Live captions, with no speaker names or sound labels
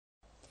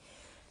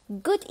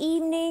Good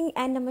evening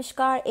and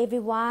namaskar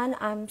everyone.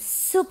 I'm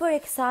super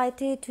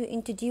excited to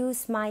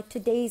introduce my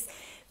today's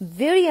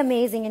very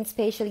amazing and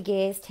special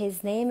guest.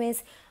 His name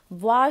is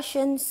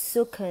Varshan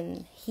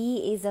Sookhun.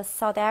 He is a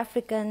South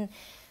African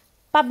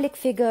public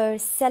figure,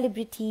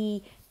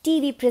 celebrity,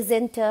 TV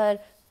presenter,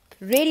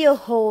 radio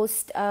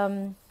host,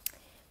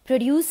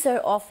 producer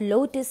of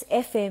Lotus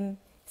FM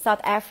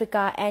South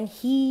Africa, and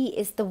he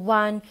is the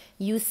one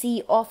you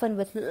see often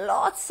with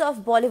lots of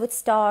Bollywood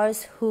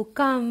stars who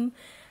come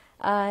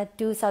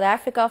to South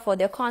Africa for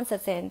their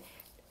concerts and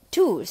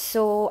tours.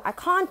 So I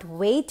can't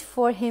wait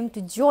for him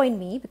to join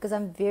me because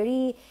I'm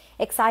very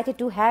excited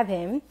to have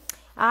him.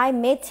 I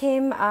met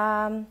him,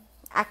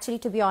 actually,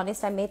 to be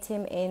honest, I met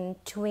him in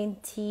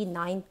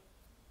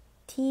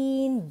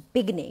 2019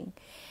 beginning,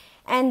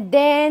 and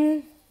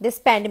then this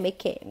pandemic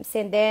came,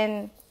 and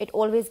then it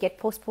always get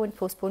postponed.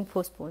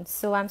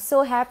 So I'm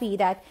so happy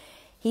that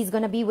he's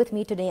gonna be with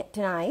me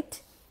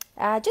tonight.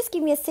 Just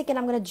give me a second,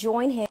 I'm gonna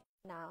join him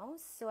now.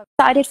 So I'm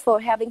excited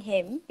for having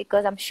him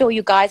because I'm sure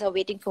you guys are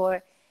waiting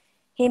for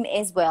him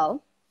as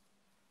well,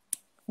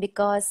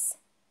 because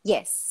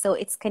yes, so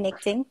it's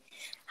connecting.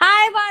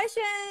 Hi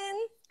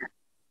Varshan.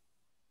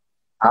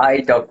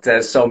 Hi, Dr.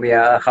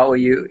 Saumya. How are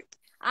you?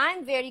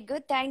 I'm very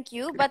good, thank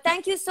you. But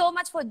thank you so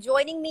much for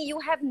joining me. You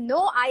have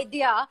no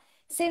idea,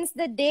 since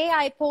the day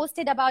I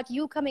posted about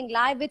you coming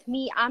live with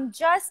me, I'm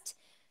just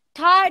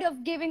tired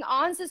of giving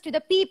answers to the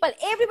people.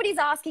 Everybody's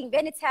asking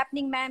when it's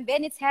happening, ma'am,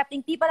 when it's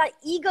happening. People are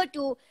eager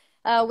to,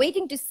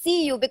 waiting to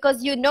see you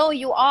because you know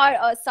you are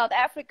a South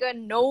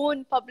African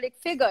known public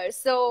figure.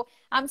 So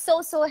I'm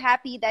so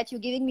happy that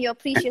you're giving me your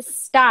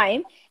precious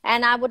time.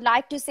 And I would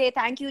like to say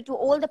thank you to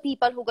all the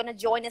people who are going to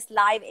join us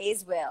live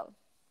as well.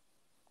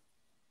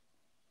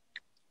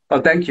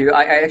 Oh, thank you.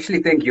 I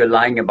actually think you're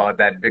lying about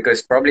that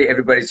because probably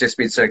everybody's just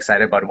been so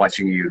excited about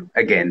watching you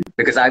again,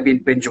 because I've been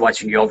binge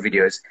watching your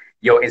videos,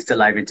 your Insta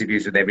Live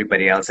interviews with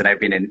everybody else, and I've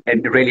been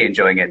really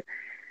enjoying it.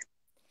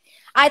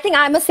 I think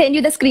I must send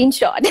you the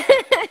screenshot.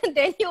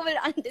 Then you will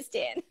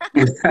understand.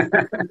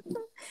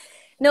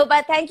 No,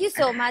 but thank you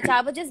so much.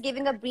 I was just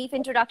giving a brief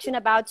introduction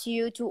about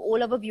you to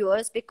all of our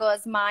viewers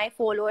because my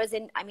followers,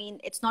 and I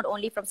mean, it's not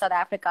only from South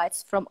Africa,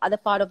 it's from other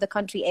part of the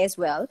country as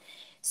well.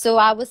 So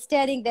I was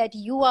telling that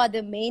you are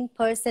the main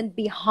person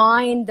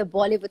behind the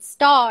Bollywood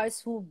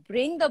stars who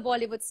bring the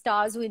Bollywood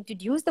stars, who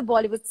introduce the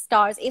Bollywood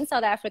stars in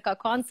South Africa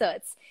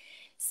concerts.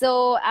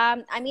 So,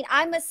 I mean,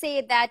 I must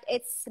say that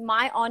it's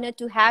my honor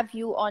to have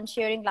you on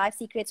Sharing Life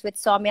Secrets with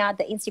Saumya,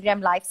 the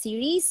Instagram live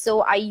series.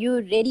 So are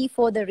you ready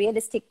for the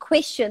realistic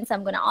questions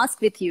I'm going to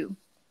ask with you?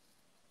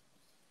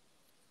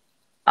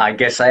 I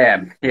guess I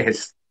am,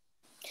 yes.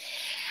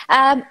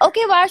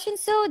 Okay, Varshan,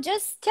 so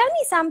just tell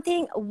me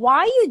something.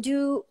 Why you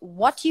do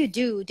what you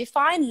do?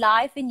 Define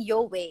life in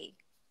your way.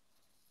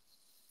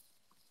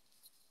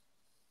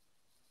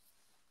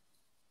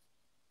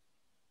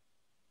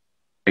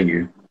 Thank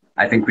you.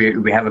 I think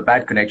we have a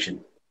bad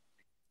connection.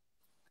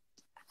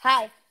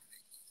 Hi,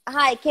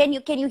 can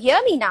you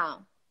hear me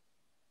now?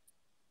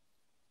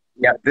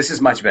 Yeah, this is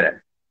much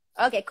better.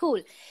 Okay,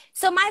 cool.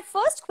 So my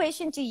first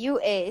question to you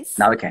is,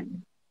 Now I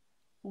can.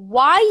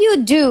 why you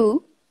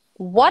do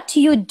what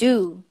you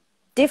do?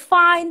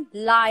 Define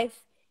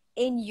life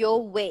in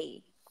your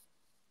way.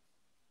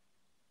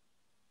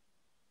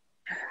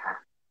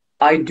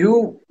 I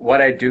do what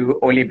I do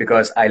only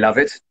because I love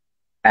it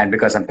and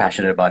because I'm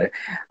passionate about it.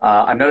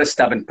 I'm not a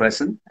stubborn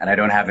person and I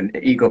don't have an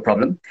ego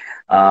problem.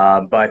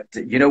 But,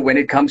 you know, when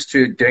it comes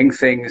to doing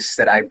things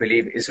that I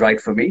believe is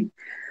right for me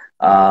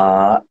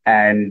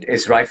and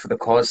is right for the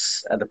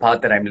cause, the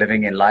path that I'm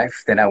living in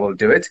life, then I will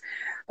do it.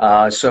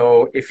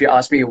 So if you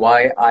ask me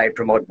why I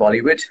promote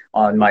Bollywood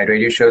on my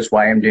radio shows,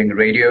 why I'm doing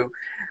radio,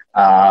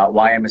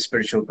 why I'm a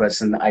spiritual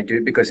person, I do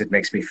it because it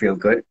makes me feel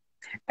good.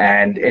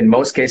 And in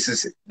most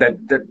cases,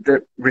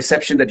 the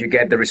reception that you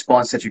get, the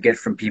response that you get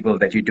from people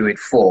that you do it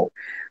for,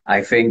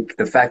 I think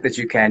the fact that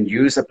you can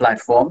use a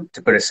platform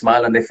to put a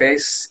smile on their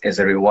face is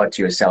a reward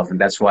to yourself. And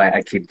that's why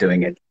I keep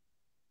doing it.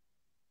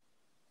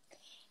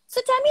 So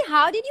tell me,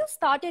 how did you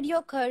started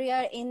your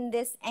career in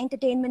this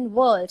entertainment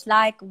world?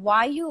 Like,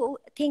 why you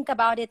think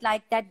about it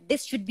like that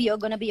this should be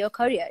going to be your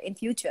career in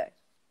future?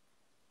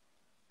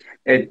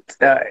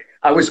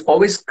 I was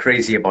always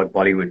crazy about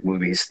Bollywood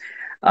movies.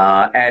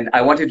 And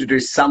I wanted to do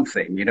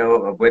something, you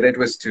know, whether it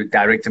was to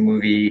direct a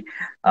movie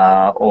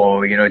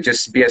or, you know,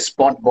 just be a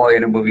spot boy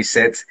in a movie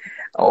set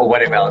or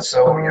whatever else. So,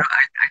 you know, I didn't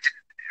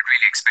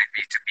really expect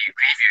me to be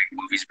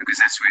reviewing movies because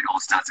that's where it all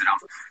started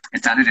off.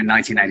 It started in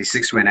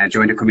 1996 when I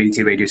joined a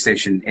community radio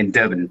station in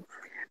Durban.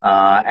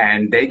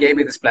 And they gave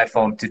me this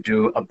platform to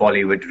do a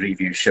Bollywood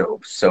review show.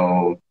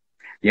 So,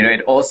 you know,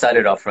 it all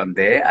started off from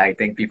there. I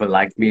think people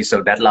liked me.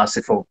 So that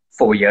lasted for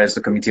 4 years.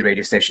 The community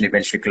radio station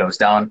eventually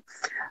closed down.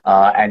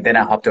 And then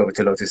I hopped over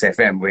to Lotus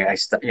FM where I,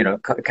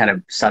 kind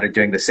of started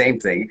doing the same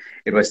thing.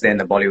 It was then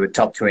the Bollywood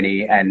Top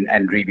 20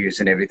 and reviews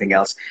and everything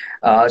else.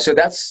 So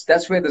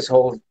that's where this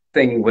whole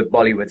thing with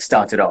Bollywood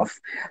started off.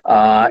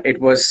 It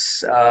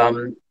was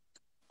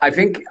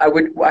think I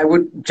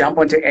would jump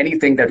onto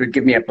anything that would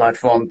give me a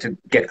platform to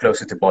get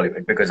closer to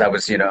Bollywood because I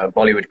was, a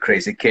Bollywood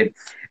crazy kid.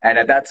 And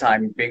at that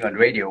time, being on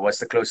radio was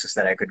the closest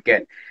that I could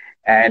get.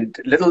 And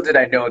little did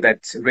I know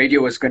that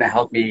radio was going to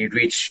help me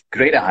reach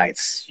greater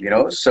heights.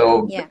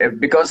 So Yeah.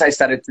 because I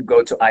started to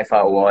go to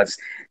IFA Awards,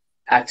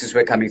 actors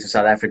were coming to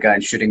South Africa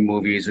and shooting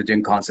movies or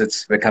doing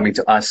concerts, were coming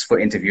to us for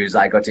interviews.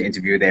 I got to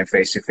interview them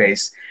face to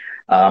face.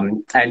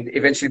 And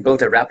eventually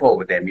built a rapport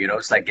with them.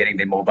 It's like getting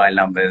their mobile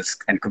numbers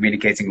and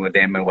communicating with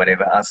them and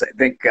whatever else. I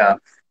think,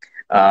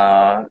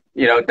 that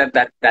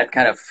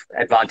kind of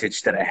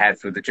advantage that I had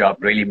through the job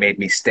really made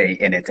me stay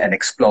in it and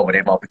explore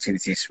whatever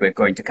opportunities were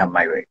going to come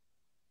my way.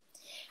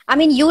 I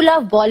mean, you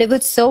love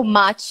Bollywood so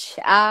much.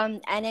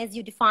 And as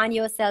you define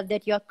yourself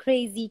that you're a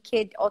crazy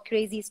kid or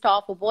crazy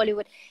star for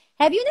Bollywood,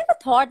 have you never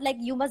thought like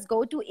you must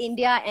go to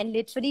India and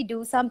literally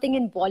do something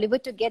in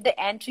Bollywood to get the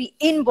entry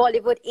in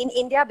Bollywood in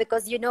India?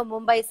 Because,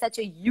 Mumbai is such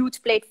a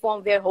huge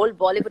platform where whole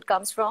Bollywood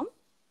comes from.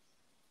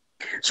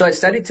 So I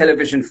studied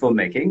television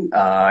filmmaking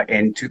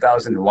in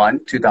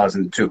 2001,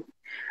 2002.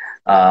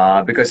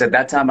 Because at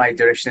that time, my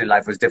direction in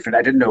life was different.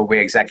 I didn't know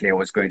where exactly I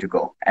was going to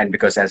go. And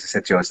because, as I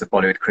said to you, I was the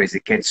Bollywood crazy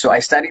kid. So I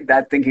studied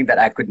that thinking that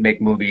I could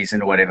make movies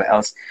and whatever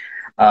else.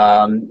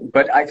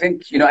 But I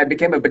think, I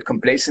became a bit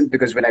complacent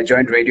because when I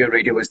joined radio,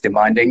 radio was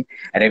demanding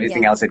and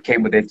everything else that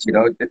came with it,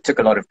 it took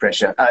a lot of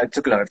pressure. It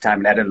took a lot of time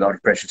and added a lot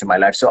of pressure to my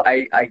life. So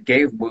I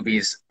gave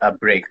movies a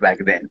break back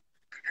then.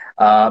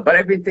 But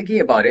I've been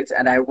thinking about it,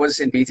 and I was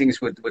in meetings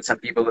with some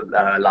people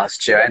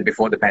last year and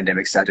before the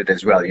pandemic started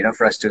as well,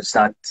 for us to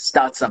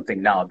start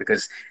something now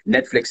because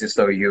Netflix is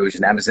so huge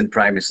and Amazon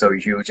Prime is so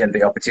huge and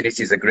the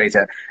opportunities are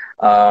greater.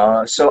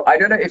 So I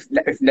don't know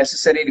if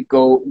necessary to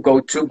go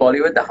to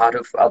Bollywood, the heart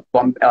of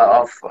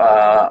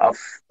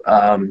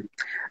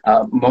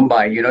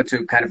Mumbai,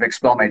 to kind of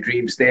explore my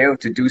dreams there,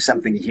 to do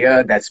something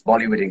here that's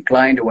Bollywood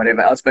inclined or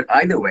whatever else. But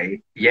either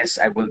way, yes,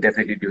 I will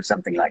definitely do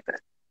something like that.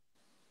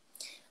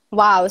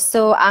 Wow.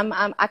 So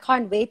I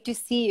can't wait to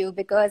see you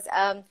because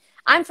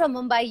I'm from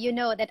Mumbai. You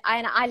know that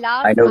I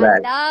love I know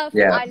that.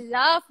 Yeah. I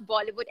love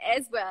Bollywood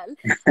as well.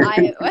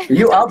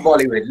 You are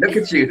Bollywood. Look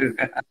at you.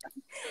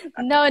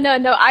 No.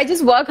 I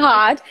just work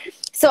hard.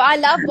 So I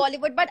love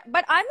Bollywood,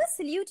 but I must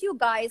salute you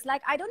guys.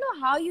 Like I don't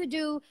know how you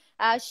do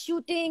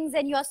shootings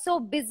and you're so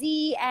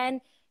busy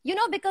and.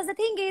 Because the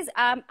thing is,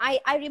 I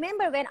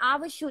remember when I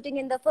was shooting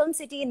in the film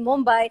city in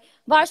Mumbai,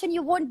 Varshan,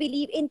 you won't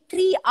believe, in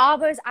 3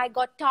 hours, I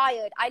got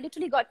tired. I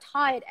literally got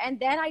tired. And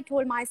then I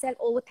told myself,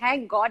 oh,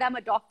 thank God I'm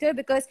a doctor,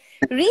 because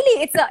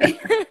really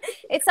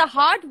it's a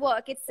hard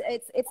work.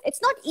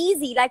 It's not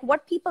easy. Like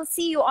what people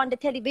see you on the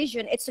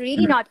television, it's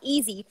really not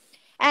easy.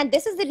 And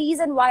this is the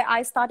reason why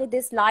I started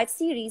this live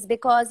series,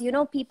 because,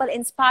 people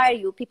inspire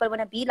you. People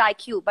want to be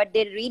like you, but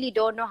they really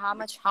don't know how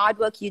much hard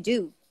work you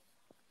do.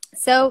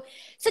 So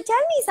tell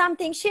me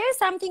something, share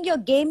something, your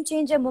game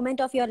changer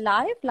moment of your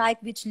life, like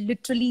which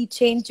literally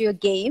changed your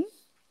game.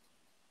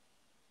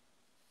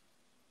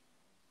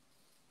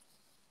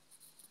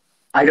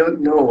 I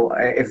don't know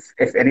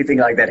if anything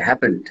like that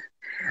happened.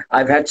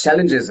 I've had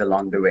challenges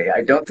along the way.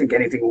 I don't think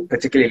anything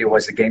particularly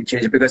was a game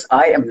changer because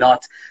I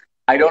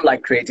don't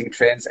like creating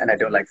trends and I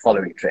don't like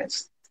following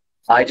trends.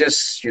 I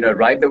just,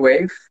 ride the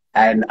wave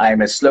and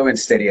I'm as slow and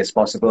steady as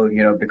possible,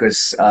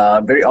 because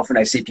very often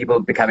I see people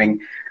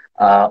becoming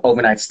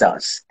overnight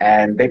stars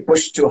and they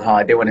push too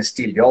hard. They want to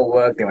steal your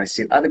work. They want to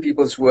steal other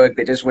people's work.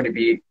 They just want to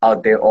be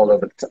out there all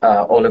over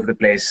the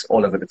place,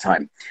 all over the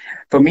time.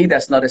 For me,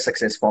 that's not a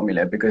success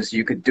formula because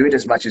you could do it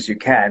as much as you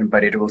can,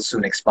 but it will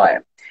soon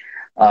expire.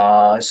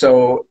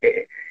 So,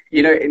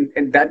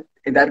 in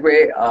that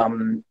way,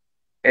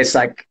 it's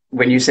like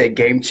when you say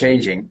game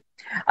changing,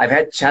 I've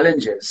had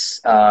challenges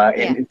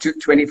in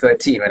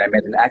 2013 when I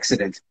met an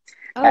accident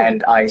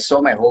and I saw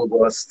my whole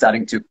world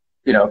starting to,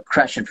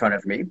 crash in front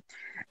of me.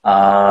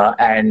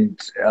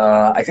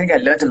 I think I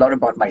learned a lot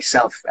about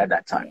myself at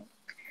that time.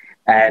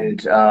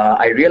 And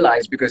I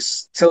realized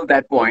because till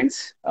that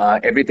point,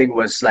 everything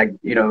was like,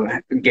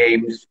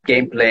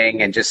 game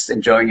playing and just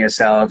enjoying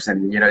yourselves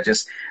and,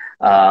 just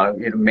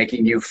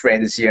making new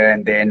friends here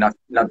and there, not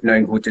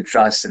knowing who to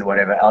trust and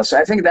whatever else. So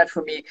I think that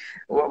for me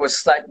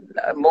was like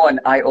more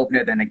an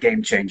eye-opener than a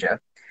game changer.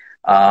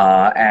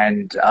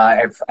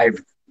 I've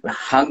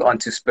hung on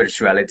to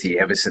spirituality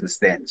ever since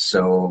then.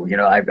 So,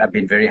 I've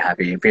been very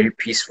happy, very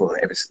peaceful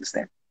ever since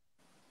then.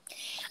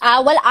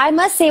 Well, I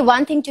must say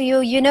one thing to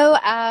you,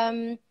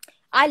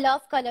 I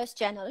love Colors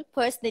channel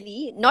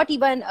personally, not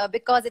even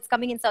because it's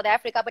coming in South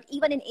Africa, but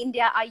even in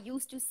India, I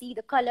used to see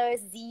the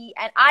Colors Z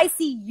and I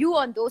see you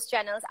on those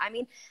channels. I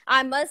mean,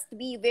 I must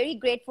be very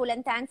grateful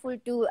and thankful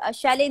to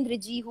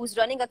Shailendra ji, who's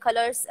running a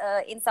Colors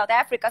in South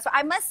Africa. So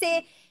I must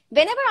say,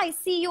 whenever I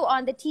see you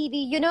on the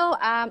TV,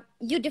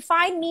 you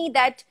define me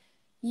that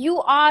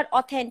you are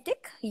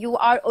authentic, you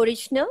are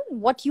original.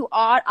 What you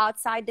are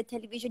outside the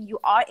television, you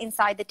are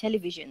inside the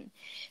television.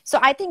 So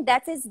I think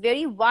that is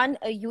very one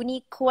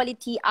unique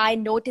quality I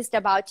noticed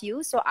about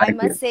you. So I Thank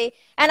must you. say,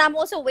 and I'm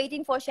also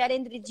waiting for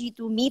Shailendra ji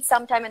to meet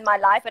sometime in my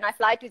life when I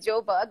fly to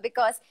Joburg,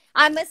 because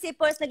I must say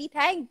personally,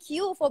 thank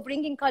you for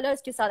bringing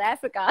colors to South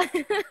Africa.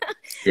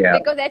 Yeah.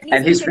 Because at least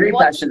And we he's can very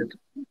watch. passionate.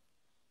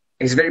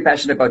 He's very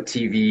passionate about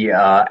TV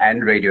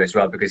and radio as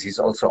well because he's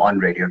also on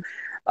radio.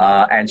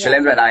 And Yeah.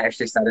 Shailendra and I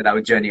actually started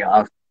our journey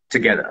out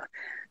together.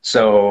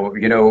 So,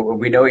 you know,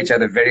 we know each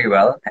other very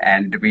well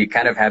and we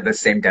kind of have the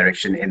same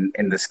direction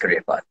in this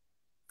career path.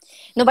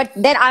 No, but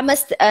then I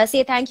must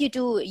say thank you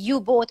to you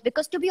both,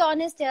 because to be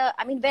honest,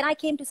 I mean, when I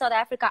came to South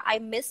Africa, I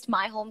missed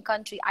my home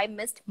country. I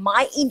missed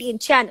my Indian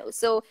channel.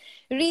 So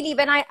really,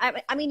 when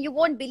I mean, you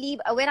won't believe,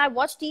 when I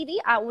watch TV,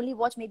 I only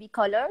watch maybe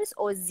Colors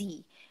or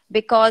Z,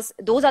 because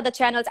those are the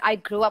channels I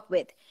grew up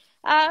with.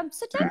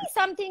 So tell me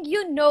something,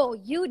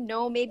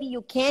 maybe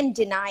you can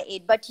deny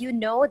it, but you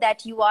know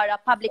that you are a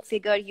public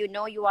figure, you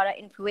know you are an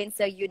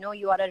influencer, you know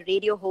you are a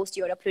radio host,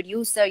 you're a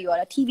producer, you are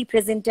a TV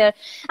presenter.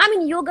 I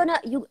mean,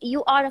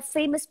 you are a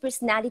famous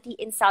personality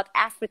in South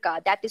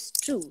Africa. That is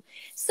true.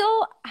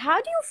 So how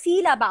do you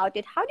feel about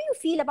it? How do you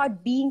feel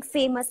about being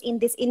famous in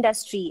this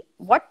industry?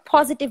 What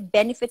positive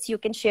benefits you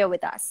can share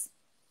with us?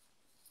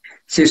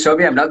 See,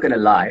 Sobi, I'm not going to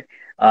lie.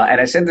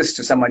 And I said this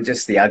to someone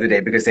just the other day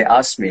because they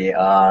asked me,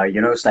 you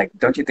know, it's like,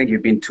 don't you think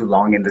you've been too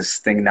long in this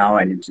thing now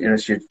and, you know,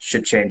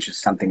 should change to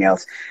something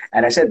else?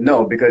 And I said,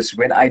 no, because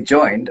when I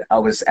joined, I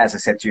was, as I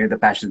said to you, the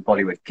passionate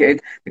Bollywood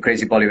kid, the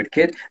crazy Bollywood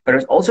kid, but I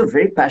was also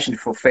very passionate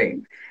for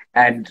fame.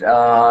 And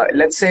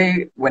let's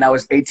say when I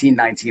was 18,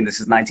 19, this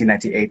is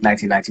 1998,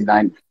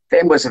 1999,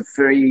 fame was a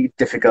very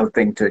difficult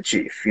thing to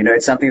achieve. You know,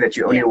 it's something that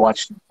you only Yeah.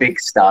 watch big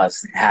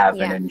stars have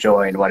and Yeah.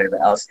 enjoy and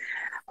whatever else.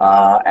 You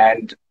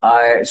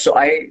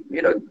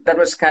know, that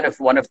was kind of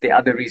one of the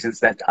other reasons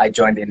that I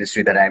joined the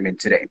industry that I'm in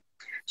today.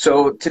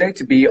 So today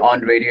to be on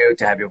radio,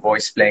 to have your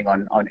voice playing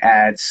on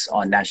ads,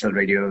 on national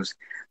radios,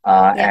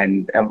 Yeah.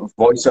 and a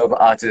voiceover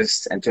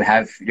artist, and to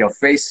have your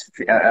face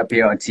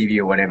appear on TV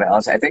or whatever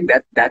else, I think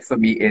that for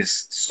me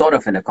is sort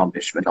of an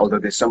accomplishment, although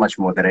there's so much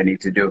more that I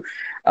need to do.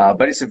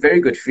 But it's a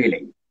very good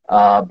feeling.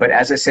 But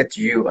as I said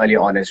to you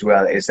earlier on as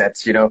well, is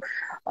that, you know,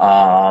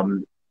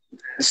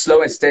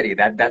 slow and steady.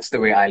 That's the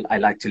way I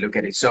like to look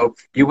at it. So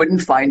you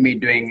wouldn't find me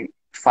doing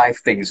five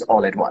things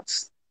all at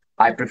once.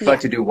 I prefer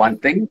Yeah. to do one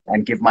thing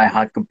and give my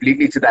heart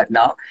completely to that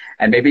now,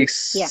 and maybe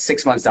Yeah.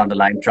 6 months down the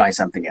line, try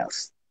something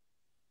else.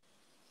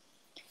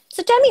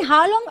 So tell me,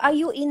 how long are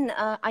you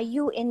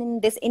in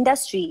this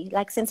industry?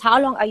 Like, since how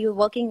long are you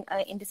working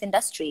in this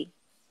industry?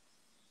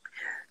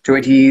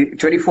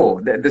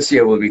 2024. This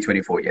year will be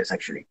 24 years,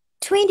 actually.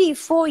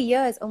 24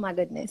 years. Oh my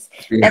goodness.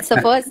 Yeah. That's the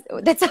first,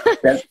 that's,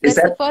 That, is that's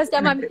the that first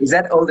time I'm, is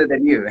that older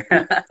than you?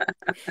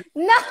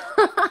 no,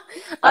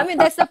 I mean,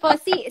 that's the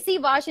first, see,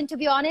 Varshan, to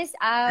be honest,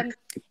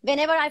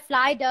 whenever I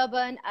fly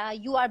Durban,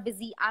 you are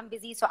busy, I'm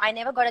busy. So I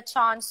never got a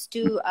chance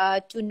to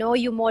know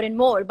you more and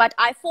more, but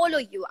I follow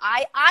you.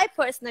 I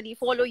personally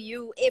follow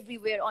you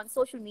everywhere on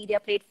social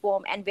media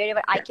platform and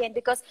wherever I can,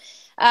 because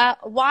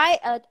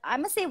I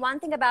must say one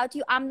thing about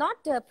you. I'm not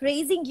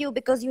praising you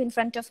because you're in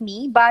front of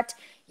me, but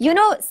you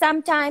know,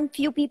 sometimes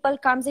few people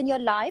comes in your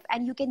life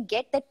and you can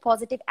get that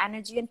positive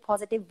energy and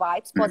positive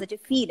vibes, positive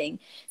feeling.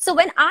 So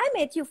when I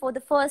met you for the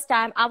first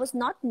time, I was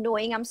not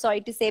knowing, I'm sorry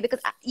to say, because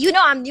you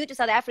know, I'm new to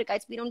South Africa.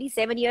 It's been only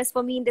 7 years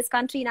for me in this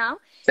country now.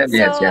 7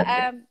 years, So yeah,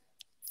 yeah.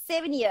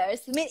 7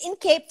 years, I mean, in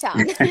Cape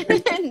Town,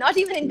 not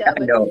even in I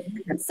Durban. know.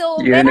 So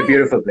You're when in a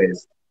beautiful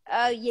place.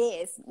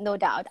 yes, no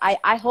doubt.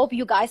 I hope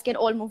you guys can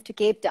all move to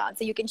Cape Town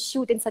so you can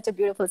shoot in such a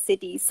beautiful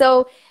city.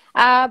 So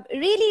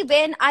really,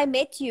 when I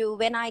met you,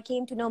 when I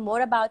came to know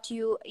more about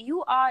you,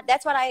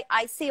 that's what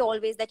I say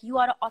always, that you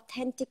are an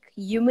authentic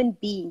human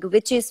being,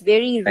 which is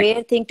very Thank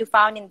rare thing to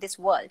find in this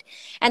world.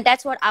 And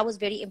that's what I was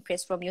very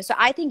impressed from you. So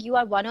I think you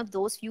are one of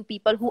those few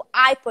people who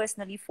I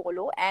personally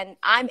follow, and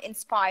I'm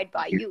inspired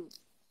by you. you.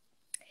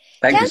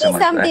 Thank Tell you so me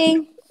much for that.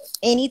 something,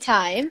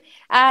 anytime.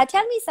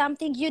 Tell me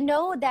something. You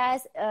know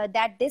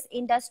that this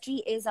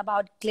industry is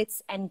about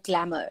glitz and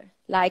glamour.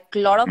 Like a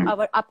lot of Mm.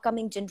 our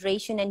upcoming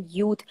generation and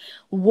youth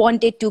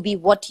wanted to be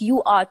what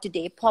you are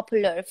today: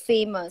 popular,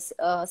 famous,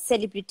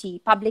 celebrity,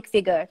 public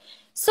figure.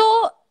 So,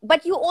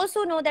 but you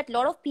also know that a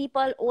lot of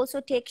people also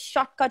take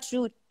shortcut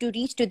route to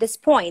reach to this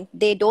point.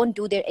 They don't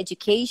do their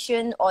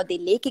education, or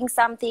they're lacking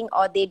something,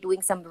 or they're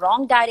doing some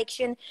wrong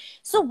direction.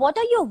 So what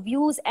are your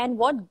views and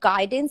what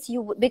guidance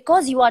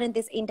because you are in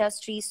this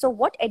industry, so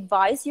what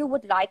advice you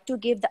would like to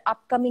give the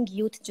upcoming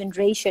youth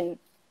generation?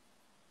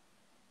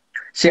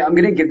 See, I'm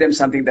going to give them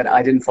something that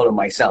I didn't follow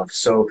myself.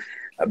 So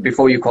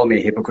before you call me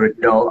a hypocrite,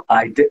 no,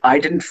 I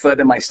didn't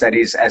further my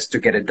studies as to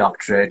get a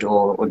doctorate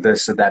or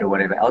this or that or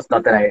whatever else.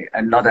 Not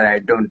that I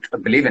don't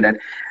believe in it,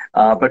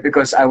 but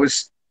because I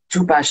was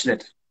too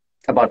passionate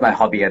about my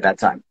hobby at that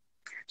time.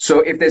 So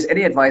if there's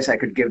any advice I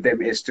could give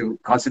them is to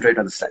concentrate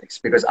on the studies,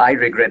 because I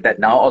regret that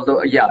now.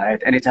 Although, yeah,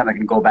 at any time I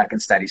can go back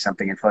and study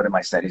something and further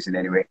my studies in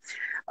any way.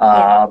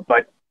 Yeah.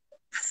 But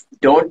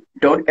don't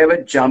ever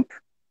jump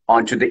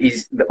onto the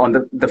easy, on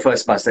the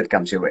first bus that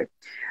comes your way.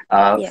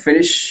 Yeah.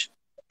 Finish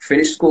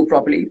school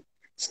properly,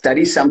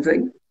 study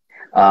something,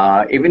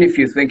 even if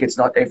you think if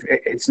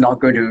it's not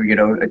going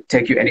to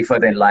take you any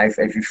further in life.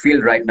 If you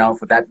feel right now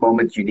for that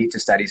moment you need to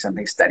study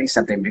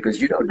something,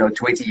 because you don't know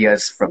 20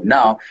 years from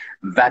now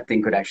that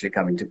thing could actually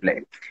come into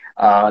play.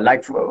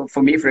 Like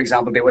for me, for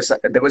example, there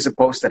was a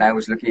post that I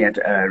was looking at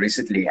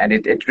recently, and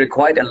it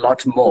required a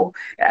lot more.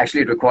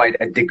 Actually, it required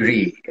a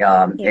degree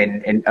Yeah.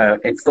 in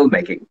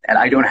filmmaking, and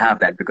I don't have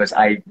that because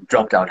I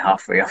dropped out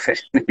halfway of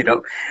it.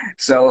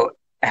 So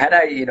had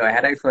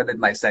I furthered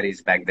my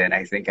studies back then,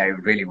 I think I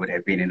really would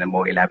have been in a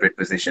more elaborate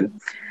position.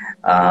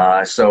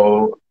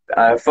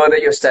 Further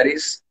your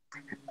studies.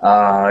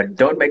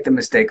 Don't make the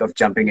mistake of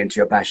jumping into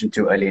your passion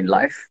too early in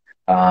life.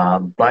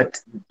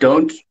 But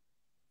don't,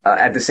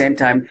 at the same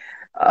time,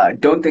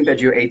 don't think that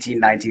you're 18,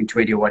 19,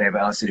 20, or whatever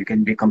else, that you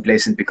can be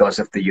complacent because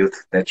of the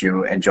youth that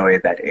you enjoy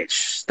at that age.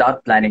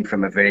 Start planning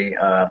from a very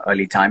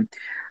early time.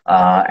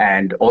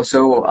 And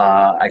also,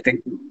 I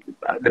think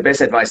the best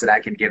advice that I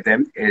can give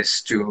them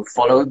is to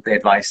follow the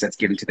advice that's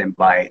given to them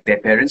by their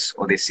parents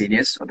or their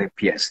seniors or their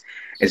peers.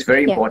 It's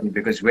very Yeah. important,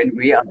 because when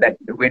we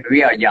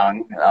are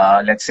young,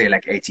 let's say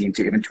like 18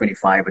 to even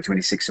 25 or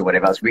 26 or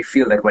whatever else, we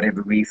feel that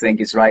whatever we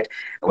think is right,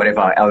 or whatever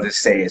our elders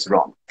say is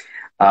wrong.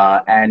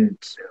 And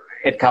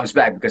it comes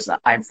back, because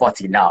I'm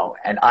 40 now,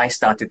 and I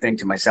start to think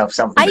to myself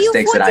some of the Are you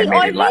mistakes that I 40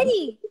 made in life.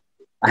 already?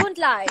 Don't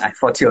lie. I'm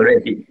 40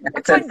 already. I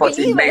I turned can't 40 in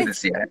believe May it.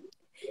 this year.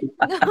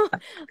 No.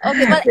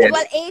 Okay, well,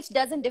 Yes, age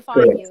doesn't define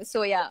correct. you.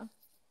 So yeah.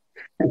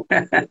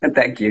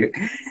 Thank you.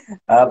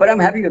 But I'm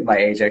happy with my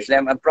age, actually.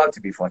 I'm proud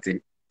to be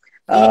 40.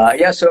 Yes.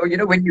 Yeah, so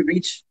when you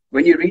reach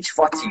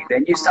 40,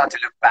 then you start to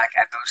look back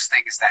at those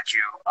things that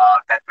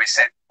were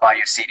said by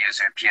your seniors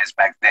or peers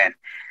back then,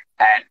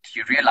 and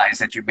you realize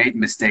that you made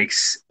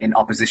mistakes in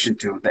opposition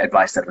to the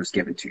advice that was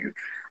given to you.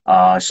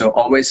 So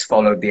always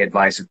follow the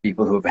advice of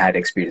people who've had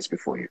experience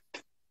before you.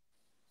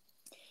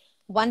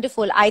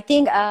 Wonderful. I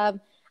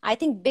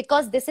think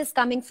because this is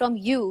coming from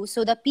you,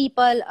 so the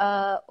people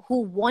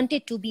who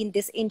wanted to be in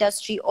this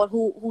industry, or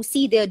who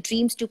see their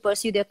dreams to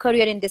pursue their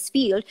career in this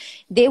field,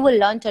 they will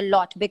learn a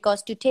lot,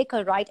 because to take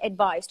a right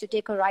advice, to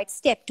take a right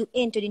step to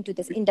enter into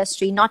this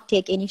industry, not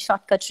take any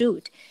shortcut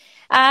route.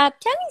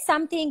 Tell me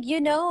something,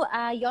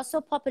 you're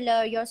so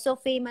popular, you're so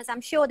famous.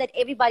 I'm sure that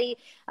everybody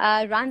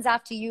runs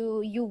after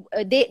you.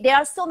 There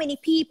are so many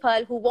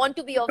people who want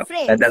to be your That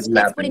friends. doesn't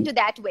Let's put it happen. into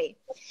that way.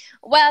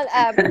 Well,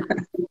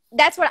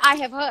 that's what I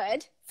have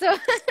heard.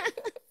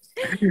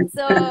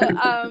 So,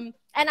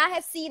 and I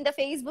have seen the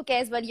Facebook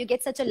as well. You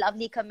get such a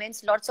lovely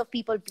comments. Lots of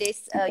people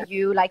bless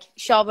you, like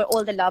shower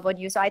all the love on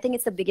you. So I think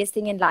it's the biggest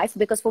thing in life,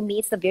 because for me,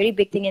 it's the very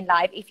big thing in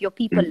life if your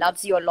people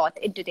loves you a lot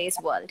in today's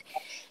world.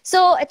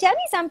 So tell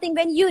me something,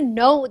 when you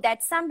know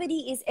that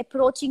somebody is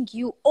approaching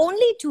you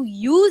only to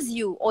use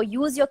you or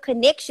use your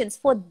connections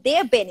for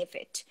their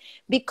benefit,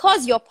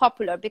 because you're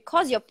popular,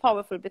 because you're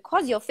powerful,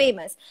 because you're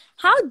famous,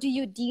 how do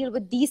you deal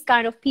with these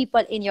kind of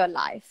people in your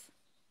life?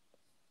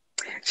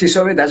 See,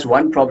 Soumya, that's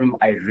one problem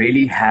I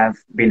really have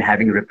been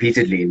having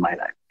repeatedly in my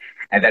life.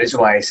 And that is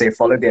why I say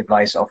follow the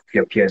advice of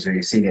your peers or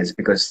your seniors,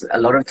 because a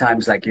lot of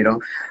times, like,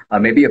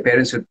 maybe your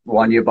parents would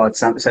warn you about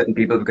some certain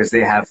people because they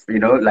have,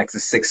 like the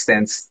sixth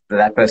sense that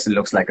that person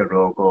looks like a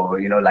rogue,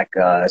 or, like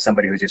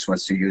somebody who just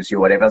wants to use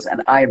you, whatever else.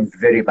 And I am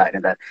very bad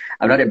in that.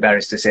 I'm not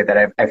embarrassed to say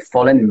that I've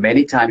fallen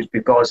many times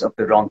because of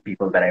the wrong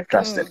people that I've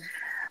trusted.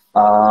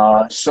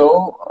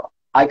 So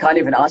I can't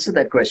even answer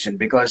that question,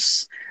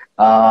 because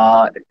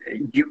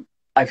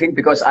I think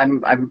because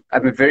I'm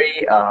a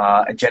very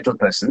a gentle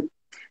person,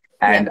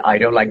 Yeah. and I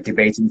don't like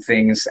debating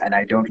things, and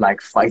I don't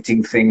like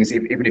fighting things.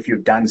 Even if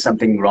you've done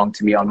something wrong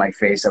to me on my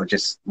face, I would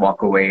just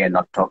walk away and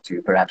not talk to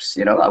you. Perhaps,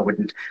 I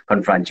wouldn't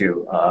confront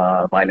you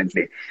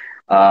violently.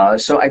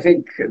 So I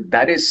think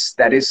that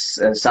is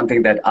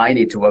something that I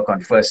need to work on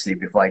firstly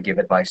before I give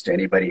advice to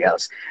anybody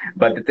else.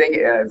 But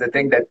the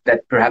thing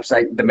that perhaps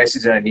the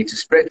message that I need to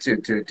spread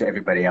to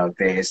everybody out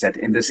there is that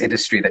in this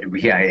industry that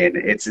we are in,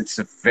 it's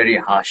a very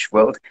harsh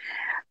world.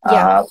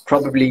 Yeah.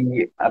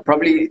 Probably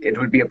it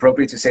would be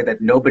appropriate to say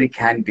that nobody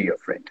can be your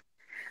friend,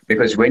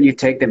 because when you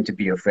take them to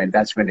be your friend,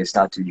 that's when they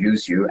start to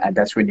use you, and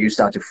that's when you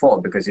start to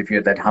fall. Because if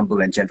you're that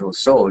humble and gentle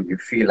soul, you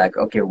feel like,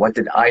 okay, what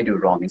did I do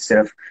wrong? Instead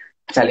of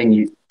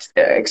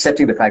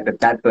accepting the fact that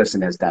that person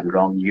has done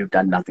wrong, you've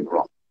done nothing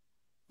wrong.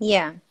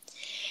 Yeah.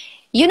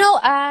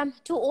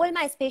 To all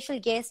my special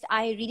guests,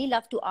 I really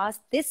love to ask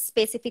this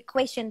specific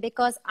question,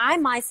 because I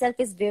myself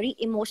is very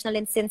emotional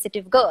and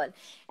sensitive girl.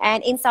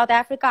 And in South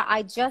Africa,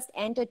 I just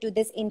entered to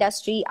this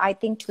industry, I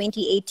think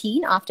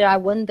 2018, after I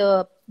won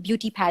the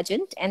beauty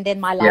pageant, and then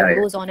my life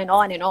goes on and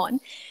on and on.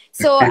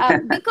 So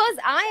because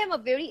I am a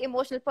very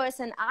emotional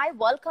person, I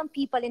welcome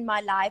people in my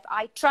life.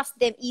 I trust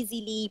them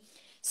easily.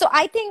 So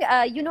I think,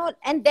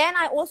 and then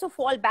I also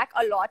fall back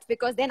a lot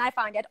because then I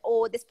find out,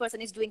 oh, this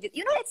person is doing this.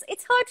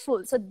 It's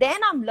hurtful. So then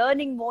I'm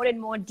learning more and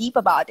more deep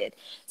about it.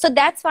 So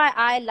that's why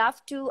I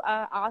love to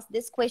ask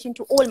this question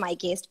to all my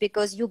guests,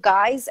 because you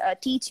guys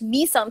teach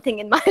me something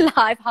in my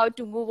life, how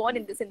to move on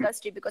in this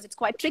industry, because it's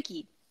quite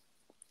tricky.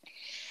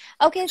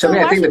 Okay, So so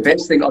I think the Washington.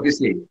 best thing,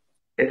 obviously,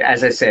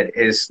 as I said,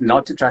 is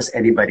not to trust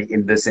anybody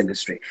in this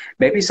industry.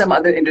 Maybe some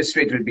other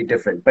industry it will be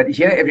different, but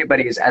here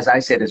everybody is, as I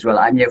said as well.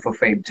 I'm here for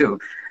fame too.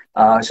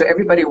 So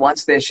everybody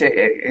wants their share.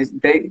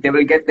 They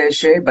will get their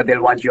share, but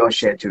they'll want your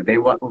share too. They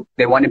want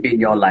to be in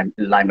your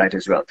limelight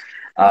as well.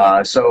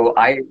 Yeah. So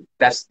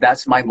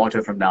that's my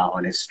motto from now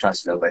on, is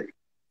trust nobody.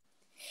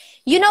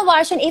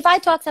 Varshan, if I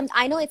talk some,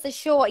 I know it's a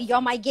show, you're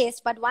my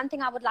guest, but one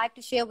thing I would like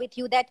to share with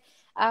you that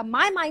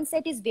my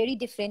mindset is very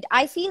different.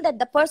 I feel that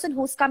the person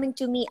who's coming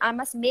to me, I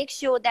must make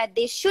sure that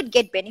they should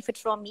get benefit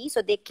from me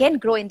so they can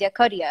grow in their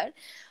career.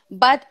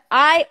 But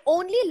I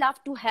only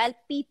love to help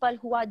people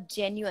who are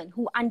genuine,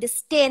 who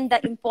understand the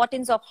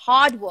importance of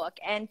hard work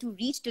and to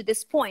reach to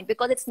this point,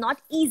 because it's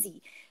not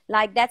easy.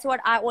 Like, that's what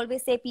I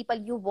always say, people,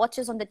 you watch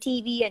us on the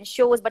TV and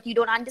shows, but you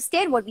don't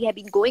understand what we have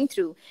been going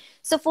through.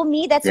 So for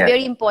me, that's Yeah,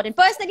 very important.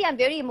 Personally, I'm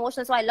very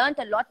emotional, so I learned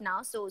a lot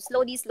now. So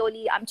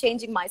slowly, I'm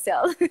changing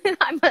myself.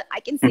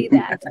 I can say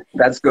that.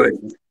 that's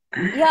good.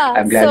 Yeah.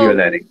 I'm glad you're So,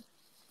 learning.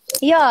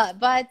 yeah,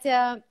 but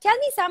tell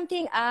me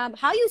something,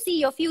 how you see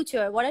your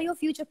future? What are your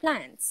future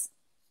plans?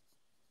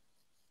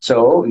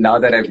 So now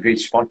that I've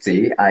reached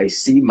 40, I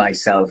see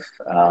myself.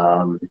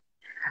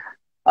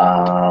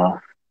 Uh,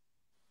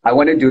 I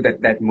want to do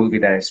that movie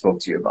that I spoke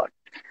to you about.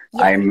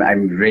 Yeah.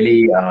 I'm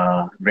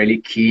really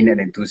keen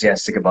and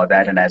enthusiastic about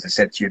that. And as I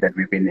said to you, that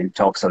we've been in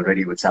talks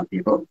already with some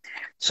people.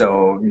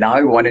 So now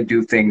I want to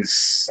do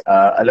things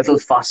a little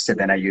faster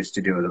than I used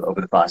to do over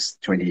the past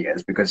 20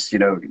 years, because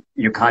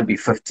you can't be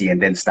 50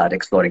 and then start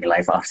exploring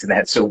life after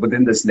that. So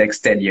within this next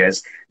 10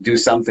 years, do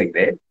something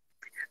there.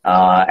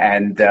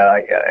 And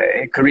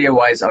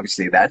career-wise,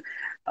 obviously that.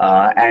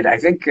 And I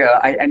think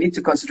I need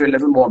to concentrate a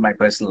little more on my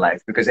personal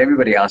life, because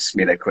everybody asks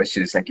me that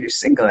question. It's like, you're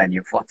single and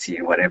you're 40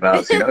 and whatever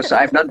else. So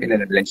I've not been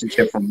in a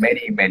relationship for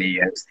many, many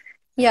years.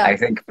 Yeah. I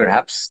think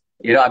perhaps,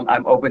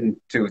 I'm open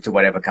to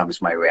whatever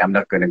comes my way. I'm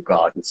not going to go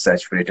out and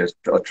search for it,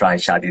 or try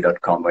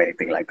shadi.com or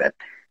anything like that.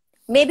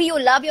 Maybe you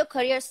love your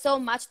career so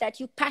much that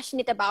you're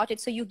passionate about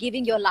it, so you're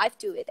giving your life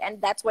to it. And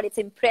that's what it's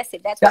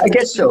impressive. That's Yeah, what I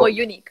makes guess you more so.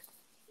 unique.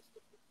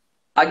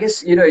 I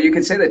guess, you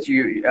can say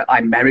that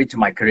I'm married to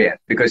my career,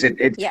 because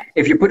Yeah.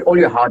 if you put all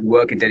your hard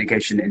work and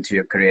dedication into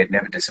your career, it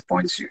never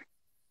disappoints you.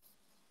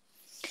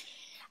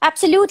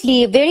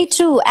 Absolutely, very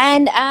true.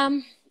 And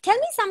tell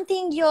me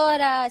something,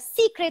 your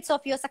secrets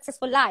of your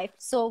successful life.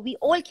 So we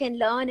all can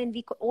learn and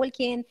we all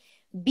can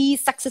be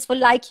successful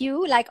like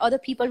you, like other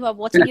people who are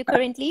watching you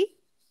currently.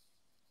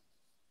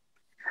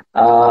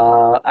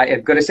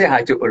 I've got to say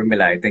hi to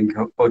Urmila. I think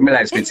Urmila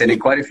has been sending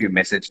quite a few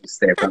messages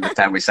there from the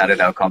time we started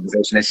our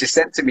conversation. And she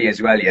said to me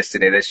as well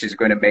yesterday that she's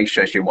going to make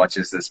sure she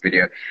watches this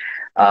video.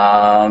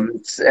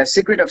 A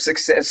secret of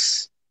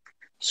success,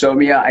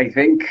 Saumya, I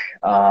think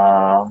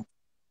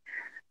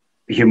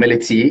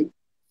humility,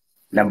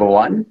 number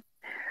one.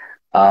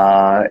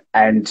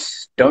 And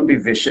don't be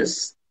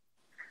vicious.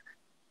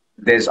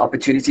 There's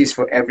opportunities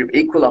for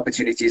equal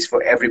opportunities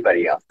for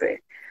everybody out there.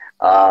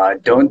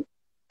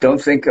 Don't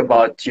think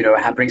about,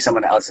 hampering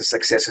someone else's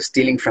success or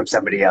stealing from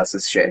somebody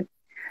else's share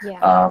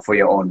Yeah. for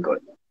your own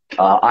good.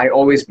 I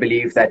always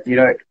believe that,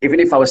 even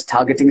if I was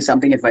targeting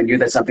something, if I knew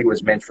that something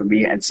was meant for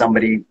me and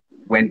somebody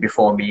went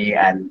before me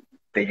and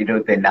they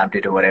nabbed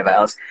it or whatever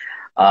else,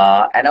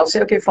 and I'll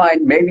say, okay,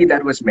 fine, maybe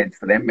that was meant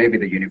for them. Maybe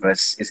the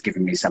universe is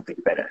giving me something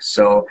better.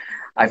 So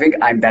I think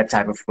I'm that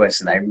type of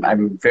person.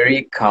 I'm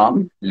very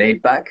calm,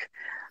 laid back,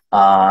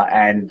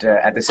 and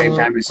at the same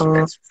time, it's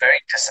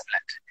very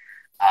disciplined.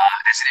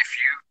 As in,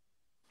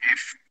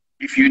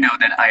 if you know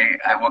that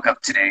I woke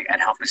up today at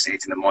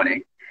 8:30 in the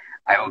morning,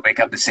 I will wake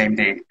up the same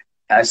day,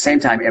 same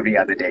time every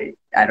other day,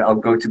 and I'll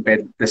go to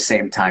bed the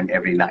same time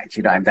every night.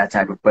 I'm that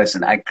type of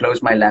person. I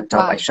close my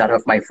laptop, I Wow. shut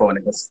off my phone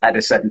at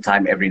a certain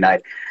time every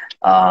night.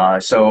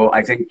 So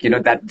I think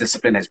that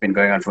discipline has been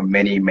going on for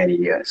many, many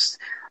years.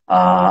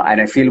 And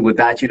I feel with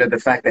that,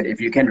 the fact that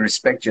if you can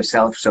respect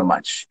yourself so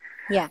much,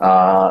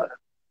 Yeah.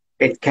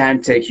 it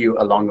can take you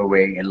a longer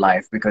way in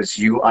life, because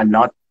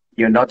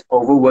you're not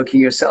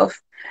overworking yourself,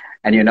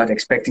 and you're not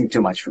expecting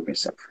too much from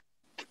yourself.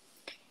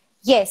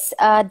 Yes,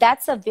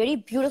 that's a very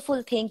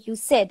beautiful thing you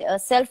said.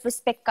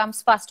 Self-respect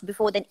comes first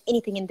before than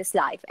anything in this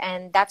life.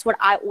 And that's what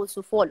I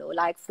also follow.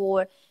 Like,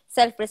 for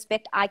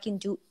self-respect, I can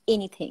do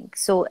anything.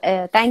 So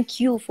thank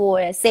you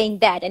for saying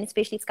that. And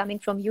especially it's coming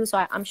from you.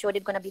 So I'm sure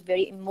it's going to be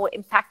very more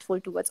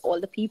impactful towards all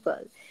the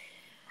people.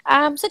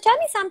 So tell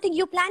me something,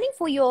 you're planning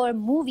for your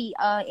movie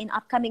in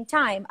upcoming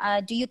time.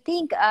 Do you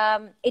think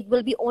it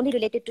will be only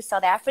related to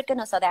South Africa,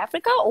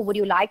 or would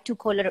you like to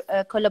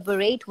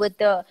collaborate with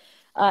the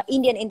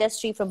Indian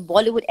industry from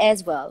Bollywood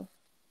as well?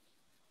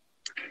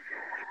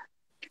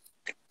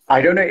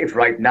 I don't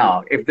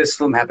know if this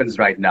film happens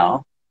right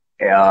now,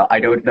 I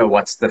don't know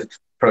what's the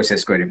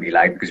process going to be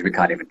like because we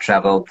can't even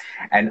travel,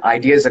 and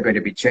ideas are going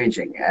to be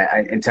changing.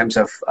 In terms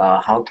of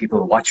how people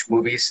watch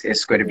movies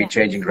is going to be Yeah.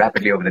 changing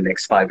rapidly over the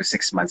next 5 or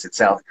 6 months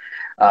itself.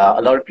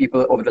 A lot of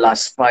people over the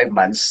last 5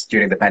 months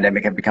during the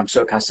pandemic have become so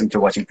accustomed to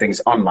watching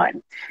things online.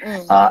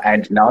 Mm.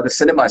 And now the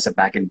cinemas are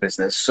back in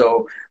business. So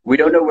we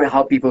don't know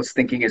how people's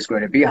thinking is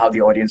going to be, how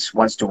the audience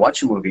wants to watch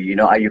a movie.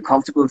 Are you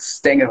comfortable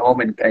staying at home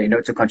and,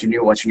 to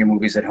continue watching your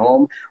movies at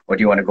home, or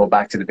do you want to go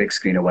back to the big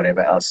screen or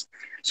whatever else?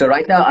 So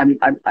right now,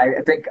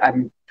 I think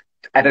I'm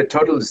at a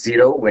total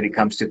zero when it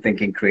comes to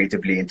thinking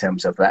creatively in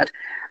terms of that.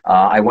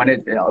 I want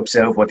to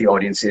observe what the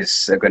audience is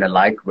going to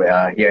like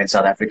here in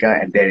South Africa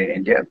and there in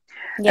India.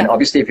 And Yeah.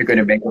 obviously, if you're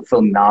going to make a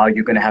film now,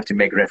 you're going to have to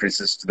make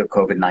references to the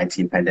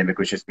COVID-19 pandemic,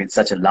 which has been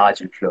such a large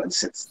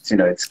influence. It's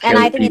And I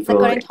killed think it's a people,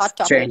 current it's hot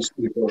topic. changed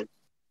people.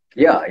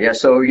 Yeah, yeah.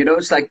 So,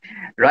 it's like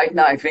right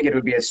now, I think it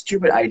would be a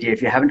stupid idea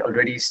if you haven't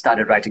already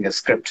started writing a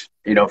script,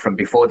 from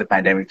before the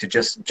pandemic to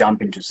just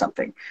jump into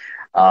something,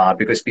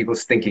 because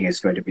people's thinking is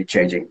going to be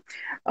changing.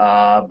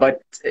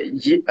 But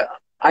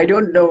I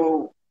don't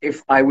know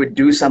if I would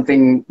do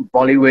something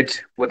Bollywood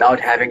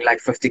without having like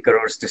 50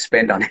 crores to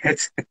spend on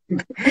it.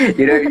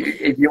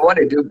 If you want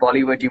to do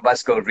Bollywood, you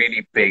must go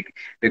really big,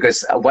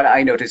 because what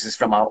I notice is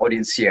from our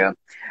audience here,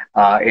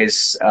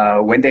 is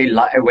when they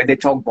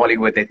talk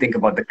Bollywood, they think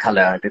about the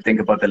color, they think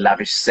about the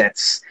lavish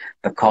sets,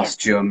 the Yeah.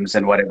 costumes,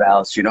 and whatever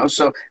else.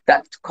 So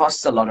that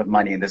costs a lot of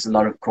money, and there's a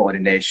lot of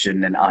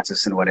coordination and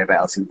artists and whatever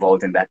else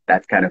involved in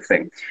that kind of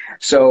thing.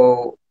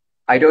 So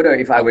I don't know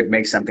if I would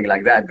make something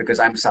like that, because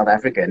I'm South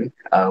African,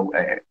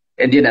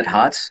 Indian at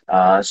heart.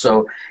 So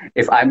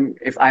if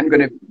I'm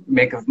going to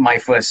make my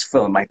first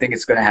film, I think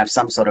it's going to have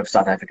some sort of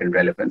South African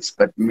relevance,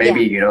 but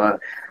maybe Yeah.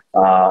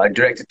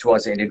 directed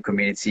towards the Indian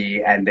community,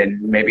 and then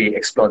maybe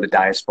explore the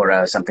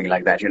diaspora, something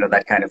like that.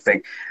 That kind of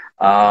thing.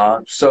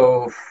 So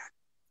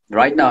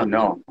right now,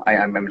 no,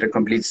 I'm at a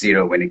complete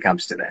zero when it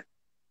comes to that.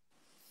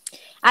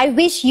 I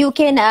wish you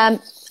can,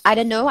 I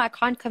don't know, I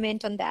can't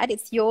comment on that.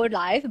 It's your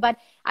life, but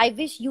I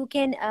wish you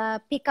can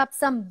pick up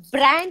some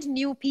brand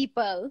new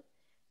people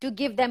to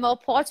give them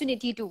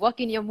opportunity to work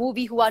in your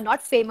movie who are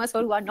not famous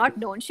or who are not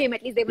known. Shame,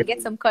 at least they will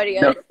get some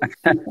career. No,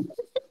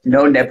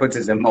 no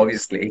nepotism,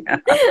 obviously.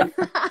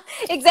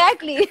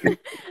 Exactly.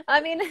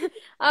 I mean,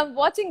 I'm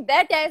watching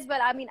that as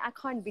well. I mean, I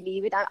can't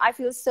believe it. I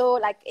feel so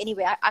like,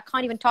 anyway, I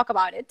can't even talk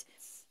about it.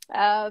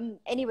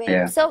 Anyway,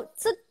 Yeah. so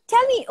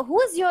tell me, who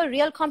is your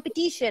real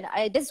competition?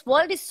 This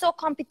world is so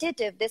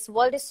competitive. This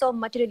world is so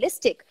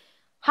materialistic.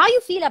 How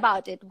you feel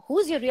about it?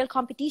 Who's your real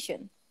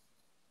competition?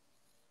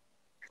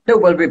 No,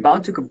 well, we're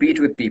bound to compete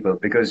with people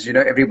because,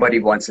 everybody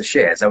wants a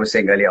share, as I was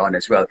saying earlier on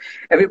as well.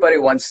 Everybody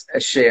wants a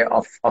share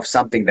of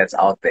something that's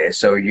out there.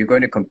 So you're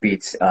going to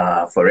compete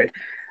for it.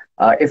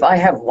 If I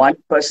have one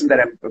person that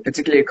I'm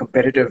particularly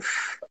competitive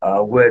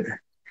with,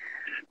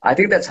 I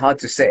think that's hard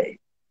to say,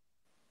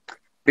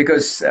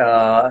 because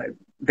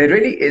there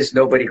really is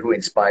nobody who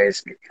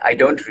inspires me. I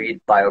don't read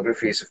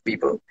biographies of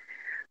people.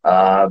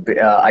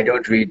 I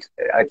don't read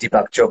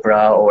Deepak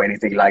Chopra or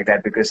anything like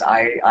that, because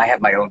I have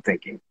my own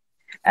thinking.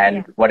 Yeah.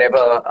 And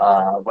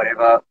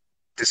whatever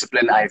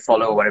discipline I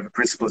follow, whatever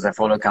principles I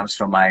follow, comes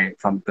from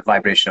the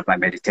vibration of my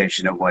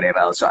meditation or whatever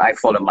else. So I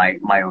follow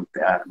my own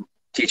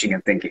teaching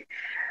and thinking.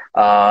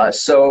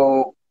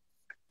 So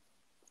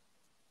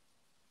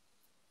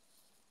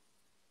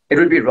it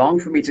would be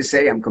wrong for me to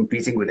say I'm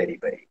competing with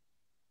anybody.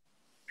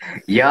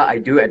 Yeah, I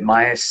do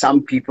admire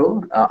some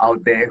people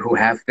out there who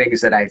have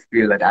things that I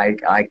feel that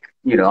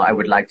I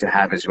would like to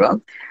have as well.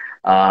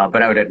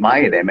 But I would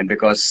admire them, and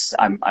because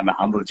I'm a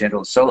humble,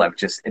 gentle soul,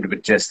 it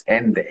would just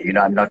end there.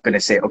 I'm not going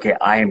to say, okay,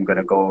 I am going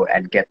to go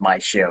and get my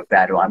share of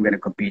that, or I'm going to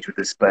compete with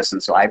this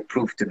person, so I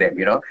prove to them,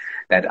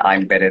 that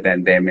I'm better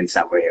than them in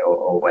some way,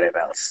 or whatever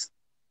else.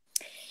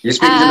 You're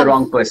speaking to the Um,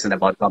 wrong person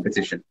about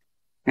competition.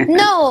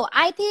 No,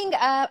 I think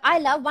I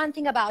love one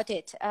thing about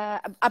it.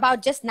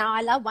 About just now,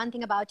 I love one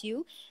thing about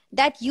you,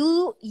 that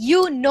you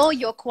know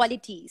your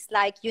qualities.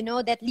 Like,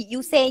 that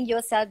you say in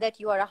yourself that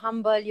you are a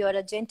humble, you are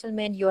a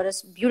gentleman, you are a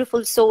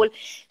beautiful soul.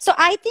 So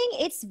I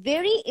think it's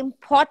very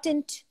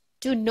important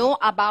to know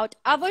about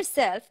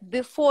ourselves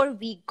before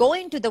we go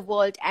into the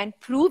world and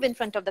prove in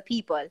front of the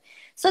people.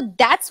 So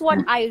that's what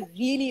I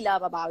really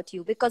love about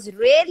you, because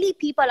rarely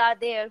people are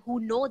there who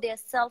know their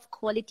self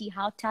quality,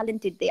 how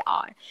talented they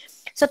are.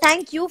 So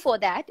thank you for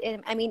that.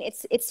 I mean,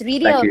 it's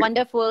really Thank a you.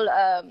 wonderful,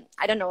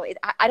 I don't know,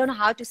 I don't know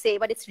how to say,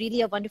 but it's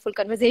really a wonderful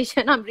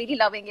conversation. I'm really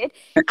loving it.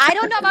 I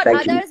don't know about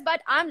Thank you. others, but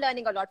I'm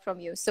learning a lot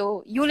from you.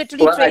 So you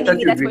literally Well, training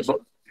me, that's for sure.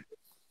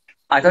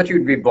 I thought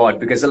you'd be bored,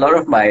 because a lot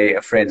of my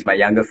friends, my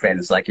younger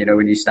friends, like,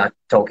 when you start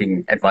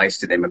talking advice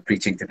to them or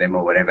preaching to them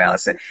or whatever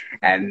else,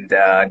 and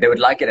they would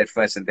like it at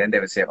first, and then they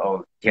would say,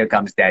 oh, here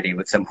comes daddy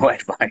with some more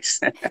advice.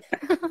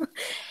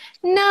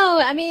 No,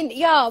 I mean,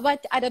 yeah,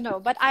 but I don't know.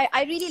 But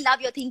I really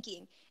love your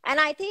thinking. And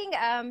I think,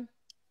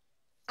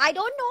 I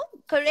don't know,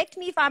 correct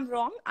me if I'm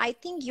wrong. I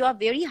think you are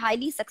very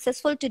highly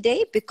successful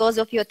today because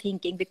of your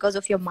thinking, because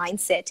of your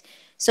mindset.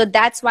 So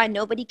that's why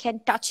nobody can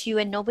touch you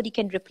and nobody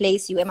can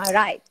replace you. Am I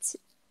right?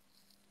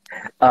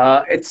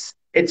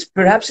 it's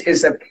perhaps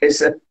is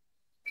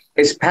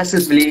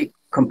passively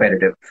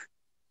competitive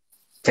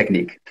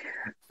technique,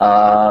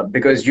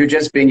 because you're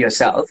just being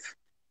yourself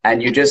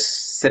and you're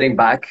just sitting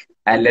back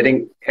and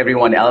letting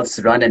everyone else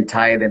run and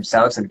tire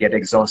themselves and get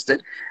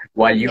exhausted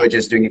while you Yeah. are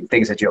just doing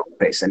things at your own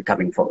pace and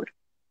coming forward.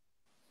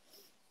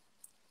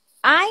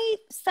 I'm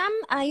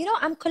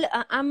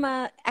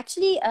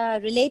actually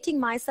relating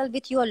myself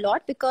with you a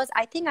lot because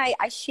I think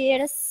I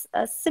share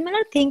a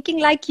similar thinking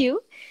like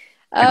you.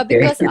 Okay,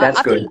 Because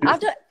that's good.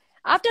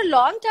 after a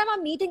long time,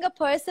 I'm meeting a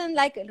person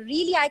like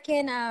really I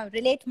can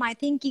relate my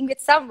thinking with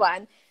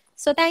someone.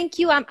 So thank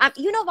you.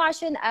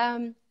 Varshan,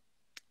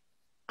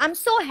 I'm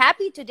so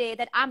happy today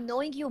that I'm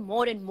knowing you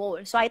more and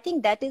more. So I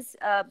think that is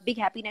a big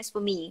happiness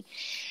for me.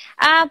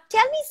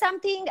 Tell me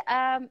something.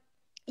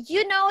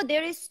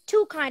 There is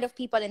two kind of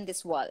people in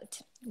this world.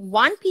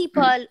 One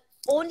people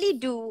only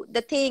do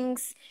the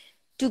things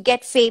to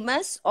get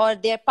famous or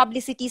their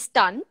publicity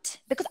stunt,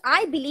 because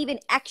I believe in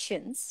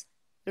actions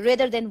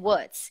rather than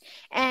words.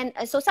 And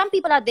so some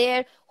people are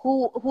there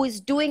who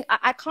is doing,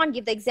 I can't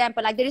give the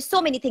example, like there is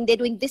so many things. They're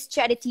doing this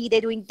charity, they're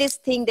doing this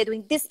thing, they're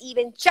doing this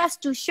event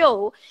just to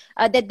show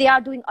that they are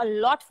doing a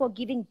lot for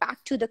giving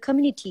back to the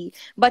community.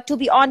 But to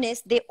be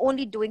honest, they're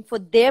only doing for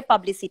their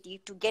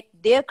publicity to get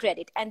their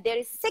credit. And there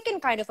is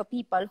second kind of a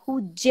people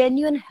who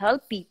genuine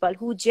help people,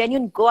 who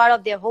genuine go out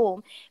of their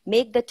home,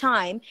 make the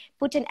time,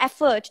 put an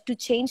effort to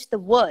change the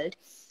world.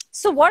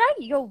 So what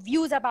are your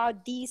views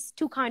about these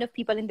two kind of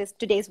people in this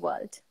today's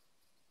world?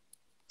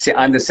 See,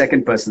 I'm the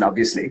second person,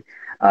 obviously.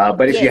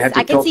 But if you Yes, have to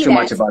I can talk see too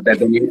much that. about that,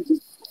 then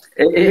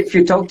if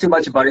you talk too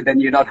much about it,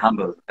 then you're not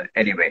humble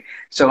anyway.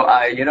 So,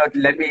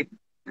 let me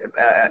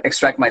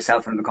extract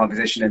myself from the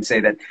conversation and say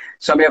that,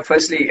 Saumya,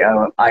 firstly,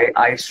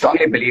 I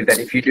strongly believe that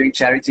if you're doing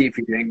charity, if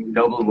you're doing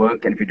noble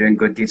work, and if you're doing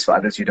good deeds for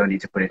others, you don't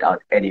need to put it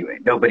out anyway.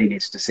 Nobody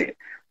needs to see it.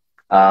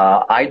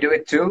 I do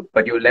it too,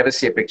 but you'll never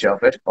see a picture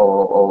of it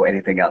or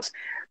anything else.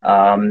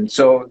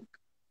 So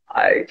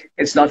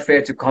it's not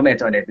fair to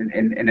comment on it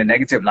in a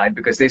negative light,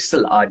 because they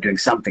still are doing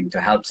something to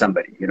help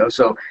somebody,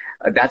 So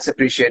that's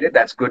appreciated.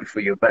 That's good for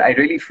you. But I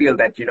really feel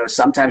that,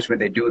 sometimes when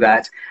they do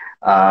that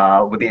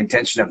with the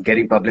intention of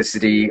getting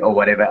publicity or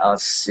whatever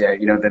else,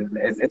 then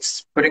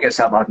it's putting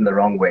yourself out in the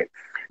wrong way.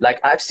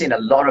 Like, I've seen a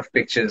lot of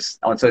pictures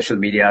on social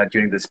media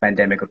during this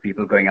pandemic of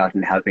people going out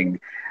and helping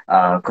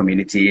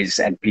communities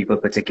and people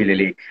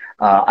particularly.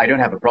 I don't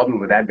have a problem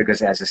with that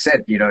because, as I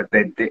said,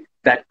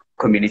 that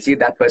community,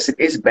 that person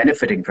is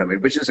benefiting from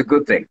it, which is a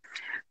good thing.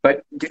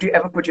 But did you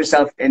ever put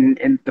yourself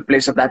in the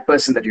place of that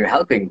person that you're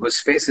helping, whose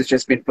face has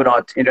just been put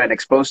out, and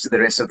exposed to the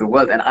rest of the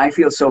world? And I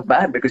feel so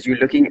bad because you're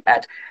looking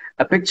at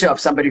a picture of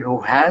somebody who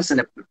has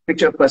and a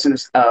picture of a person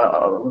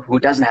who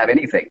doesn't have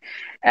anything.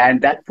 And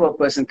that poor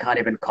person can't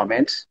even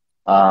comment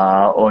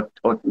or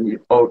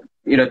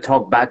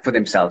talk back for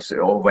themselves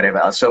or whatever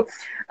else. So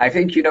I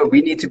think,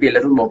 we need to be a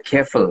little more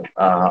careful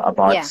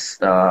about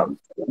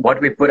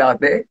what we put out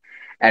there.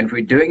 And if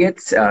we're doing it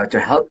to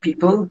help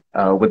people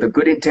with a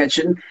good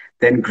intention,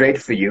 then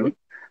great for you.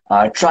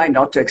 Try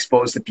not to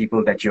expose the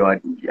people that you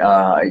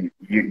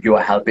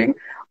are helping,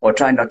 or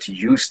try not to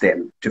use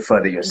them to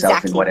further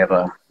yourself in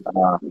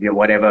Exactly.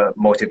 whatever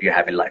motive you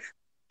have in life.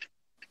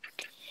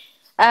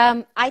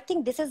 I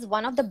think this is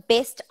one of the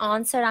best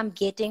answer I'm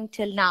getting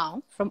till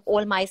now from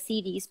all my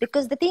series,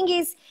 because the thing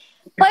is,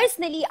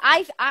 personally,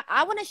 I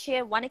want to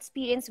share one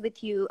experience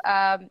with you.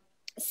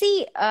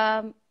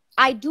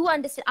 I do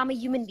understand. I'm a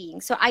human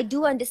being, so I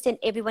do understand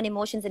everyone's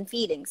emotions and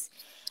feelings.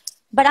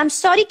 But I'm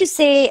sorry to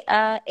say,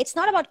 it's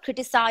not about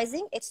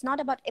criticizing. It's not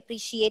about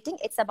appreciating.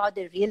 It's about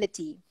the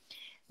reality.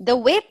 The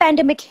way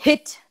pandemic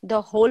hit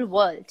the whole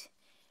world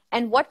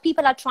and what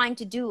people are trying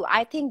to do,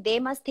 I think they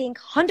must think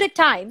 100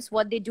 times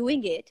what they're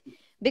doing it,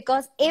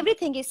 because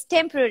everything is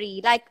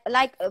temporary. Like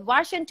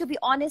Varshan, to be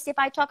honest, if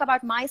I talk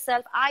about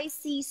myself, I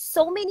see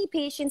so many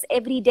patients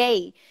every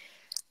day.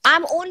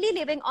 I'm only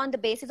living on the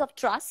basis of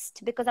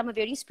trust because I'm a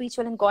very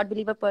spiritual and God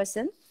believer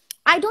person.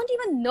 I don't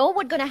even know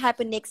what's going to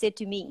happen next day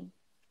to me.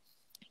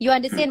 You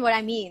understand what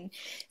I mean?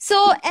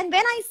 So, and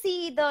when I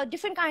see the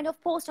different kind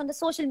of posts on the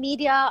social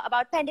media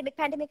about pandemic,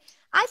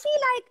 I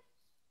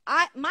feel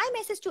like my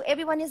message to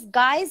everyone is,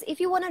 guys, if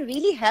you want to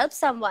really help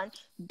someone,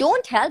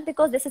 don't help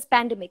because this is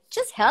pandemic.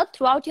 Just help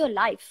throughout your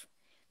life.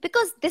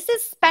 Because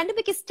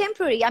pandemic is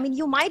temporary. I mean,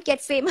 you might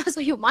get famous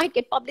or you might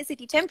get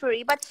publicity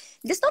temporary, but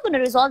this is not going to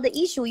resolve the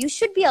issue. You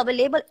should be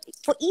available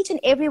for each and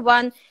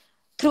everyone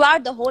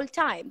throughout the whole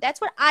time.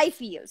 That's what I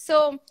feel.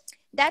 So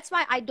that's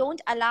why I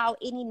don't allow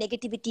any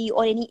negativity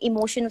or any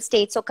emotional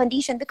states or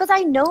condition, because I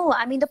know,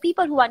 I mean, the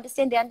people who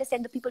understand, they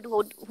understand. The people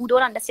who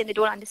don't understand, they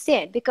don't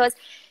understand. Because,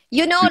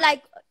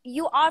 like,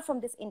 you are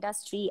from this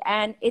industry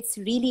and it's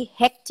really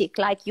hectic.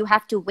 Like, you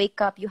have to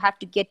wake up, you have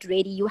to get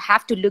ready, you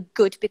have to look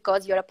good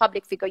because you're a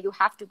public figure. You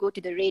have to go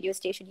to the radio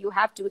station, you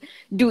have to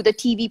do the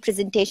TV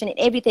presentation and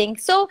everything.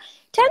 So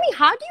tell me,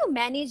 how do you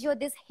manage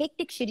this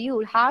hectic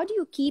schedule? How do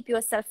you keep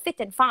yourself fit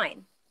and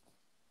fine?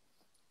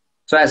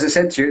 So as I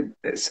said to you,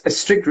 it's a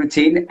strict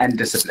routine and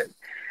discipline.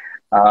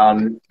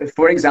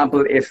 For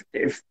example, if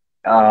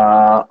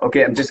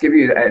Okay, I'm just giving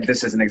you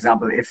this as an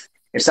example. If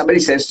somebody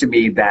says to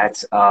me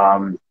that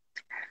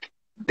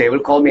they will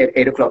call me at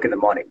 8 o'clock in the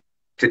morning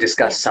to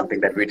discuss Yeah. something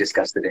that we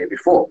discussed the day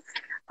before,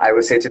 I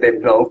will say to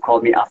them, no,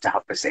 call me after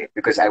 8:30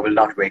 because I will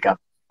not wake up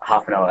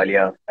half an hour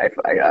earlier.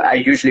 I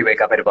usually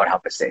wake up at about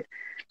 8:30.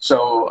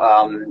 So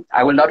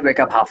I will not wake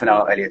up half an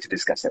hour earlier to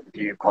discuss it.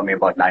 You call me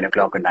about 9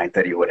 o'clock or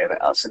 9:30 or whatever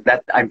else.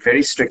 That I'm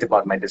very strict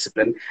about my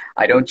discipline.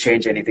 I don't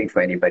change anything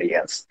for anybody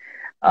else.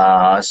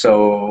 I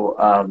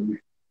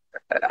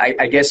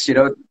guess,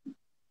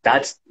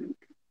 that's,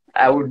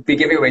 I would be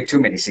giving away too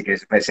many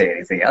secrets if I say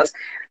anything else.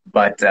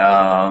 But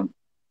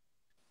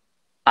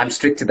I'm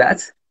strict to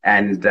that,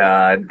 and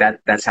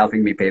that's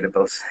helping me pay the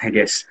bills, I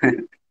guess.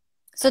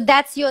 So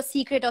that's your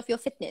secret of your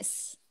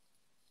fitness.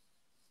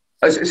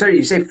 Oh, sorry,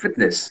 you say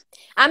fitness?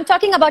 I'm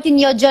talking about in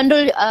your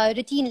general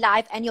routine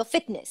life and your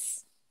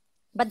fitness.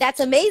 But that's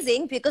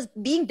amazing because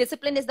being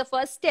disciplined is the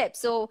first step.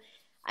 So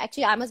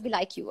actually, I must be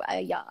like you.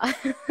 Yeah.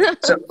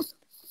 So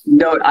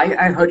no,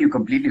 I heard you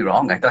completely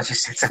wrong. I thought you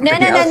said No, something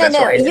no, no, else. no, That's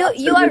no. why I asked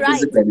You for are the right.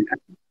 discipline.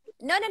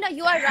 No, no, no.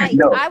 You are right.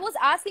 No, I was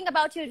asking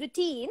about your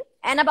routine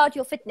and about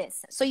your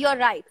fitness. So you're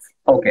right.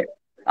 okay.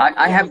 I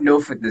Yeah. have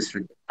no fitness.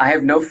 I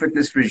have no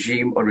fitness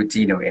regime or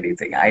routine or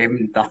anything. I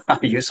am not,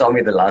 you saw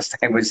me the last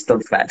time. I was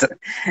still fat,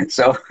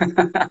 so I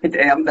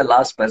am the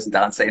last person to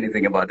answer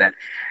anything about that.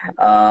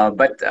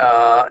 But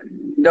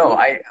no,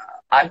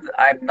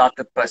 I'm not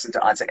the person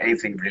to answer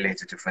anything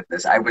related to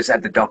fitness. I was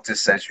at the doctor's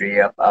surgery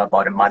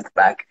about a month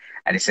back,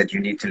 and he said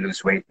you need to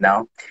lose weight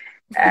now.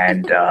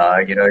 And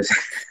a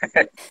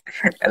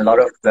lot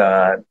of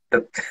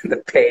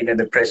the pain and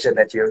the pressure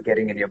that you're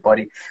getting in your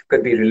body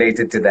could be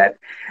related to that.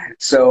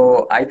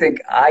 So I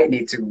think I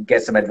need to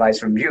get some advice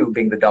from you,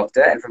 being the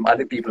doctor, and from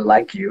other people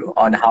like you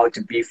on how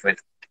to be fit.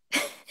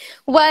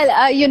 Well,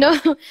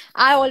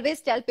 I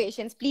always tell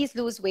patients, please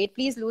lose weight,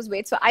 please lose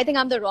weight. So I think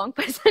I'm the wrong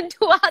person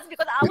to ask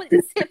because I will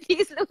just say,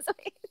 please lose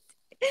weight.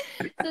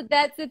 So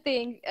that's the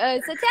thing.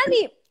 So tell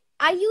me,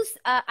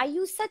 are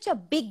you such a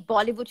big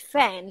Bollywood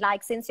fan,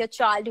 like since your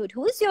childhood?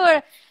 Who's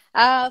your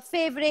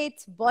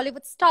favorite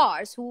Bollywood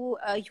stars who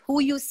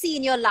you see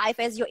in your life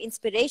as your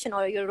inspiration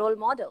or your role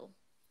model?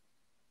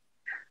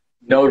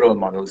 No role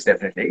models,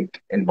 definitely,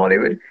 in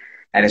Bollywood,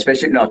 and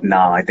especially not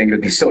now. I think it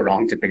would be so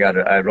wrong to pick out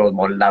a role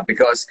model now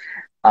because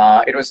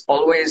it was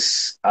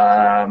always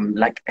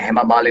like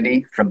Hema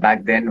Malini from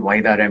back then,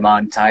 Wahida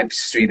Rehman type,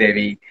 Sri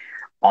Devi,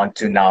 on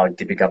to now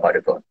Deepika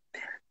Padukone.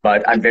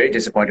 But I'm very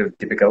disappointed with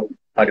Deepika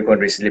Padukone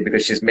recently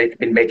because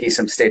been making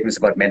some statements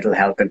about mental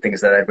health and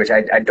things like that, which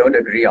I don't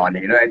agree on.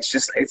 It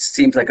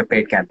seems like a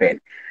paid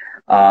campaign.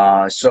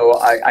 So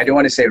I don't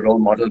want to say role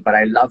model, but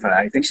I love her.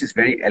 I think she's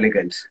very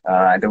elegant.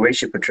 The way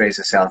she portrays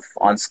herself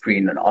on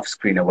screen and off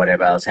screen or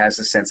whatever else has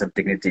a sense of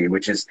dignity,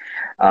 which was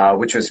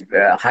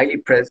highly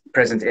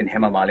present in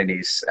Hema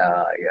Malini's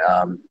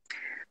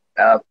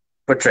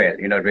portrayal,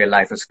 real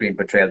life or screen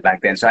portrayal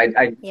back then. So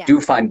I Yeah.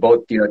 do find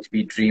both, to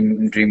be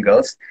dream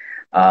girls.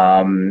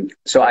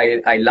 So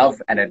I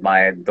love and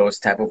admire those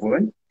type of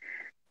women.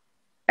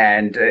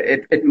 And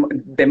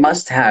they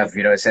must have,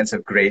 a sense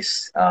of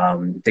grace,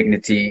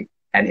 dignity,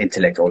 and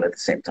intellect all at the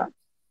same time.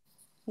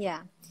 Yeah.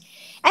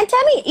 And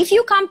tell me, if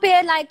you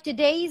compare like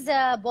today's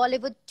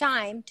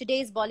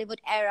today's Bollywood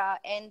era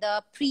and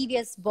the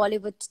previous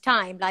Bollywood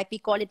time, like we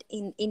call it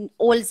in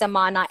old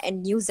zamana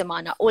and new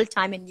zamana, old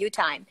time and new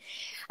time,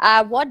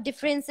 what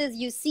differences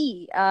you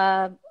see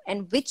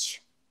and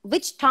which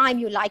time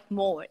you like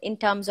more in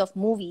terms of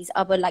movies,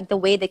 or like the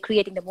way they're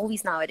creating the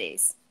movies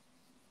nowadays?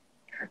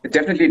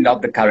 Definitely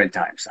not the current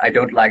times. I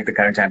don't like the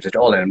current times at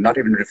all. And I'm not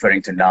even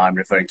referring to now. I'm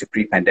referring to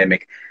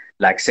pre-pandemic,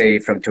 like say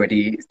from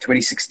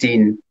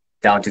 2016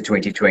 down to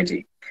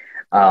 2020.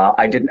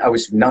 I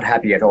was not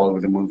happy at all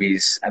with the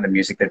movies and the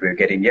music that we were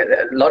getting. Yeah,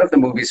 a lot of the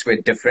movies were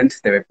different.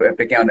 They were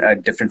picking on a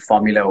different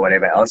formula or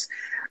whatever else,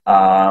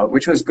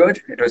 which was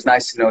good. It was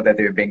nice to know that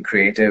they were being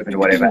creative and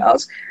whatever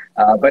else.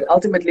 But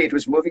ultimately, it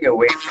was moving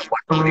away from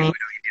what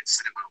Bollywood or Indian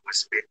cinema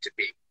was meant to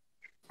be.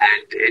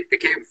 And it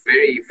became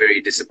very, very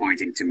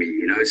disappointing to me.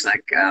 It's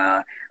like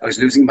I was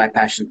losing my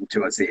passion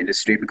towards the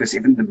industry because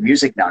even the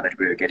music now that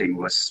we were getting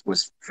was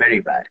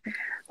very bad.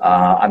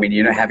 I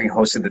mean, having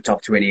hosted the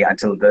top 20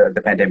 until the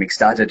pandemic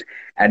started,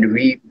 and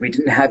we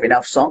didn't have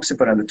enough songs to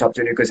put on the top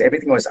 20 because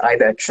everything was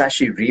either a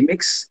trashy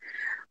remix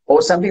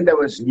or something that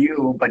was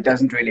new but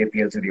doesn't really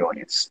appeal to the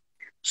audience.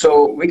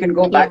 So we can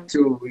go Yeah. back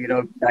to,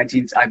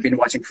 19, I've been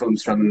watching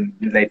films from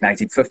late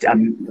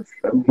 1950s,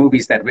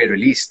 movies that were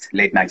released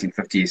late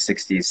 1950s,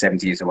 60s,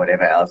 70s, or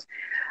whatever else.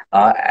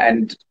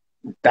 And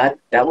that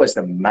was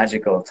the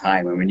magical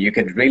time. I mean, you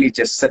could really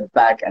just sit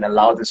back and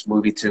allow this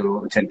movie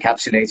to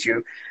encapsulate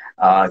you,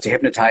 to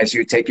hypnotize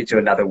you, take you to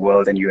another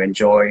world, and you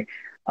enjoy.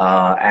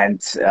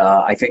 And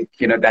I think,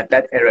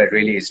 that era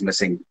really is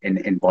missing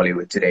in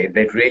Bollywood today.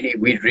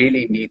 We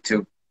really need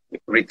to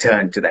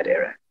return to that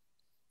era.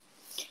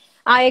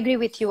 I agree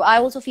with you. I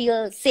also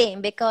feel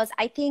same because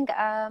I think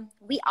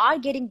we are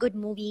getting good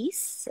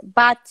movies,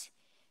 but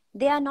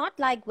they are not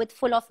like with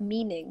full of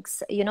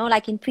meanings, you know,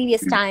 like in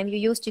previous time you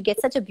used to get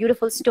such a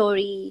beautiful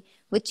story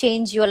which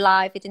change your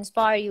life, it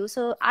inspire you.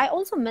 So I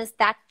also miss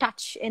that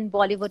touch in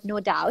Bollywood, no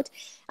doubt.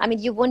 I mean,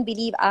 you won't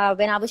believe,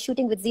 when I was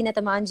shooting with Zeenat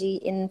Amanji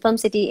in Film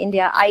City,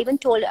 India, I even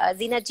told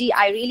Zeenat ji,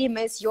 I really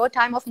miss your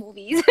time of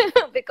movies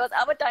because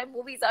our time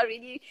movies are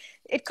really,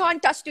 it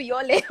can't touch to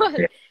your level.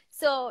 Yeah,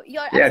 So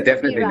you're yeah, absolutely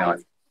definitely right. not.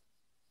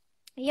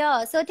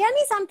 Yeah. So tell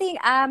me something.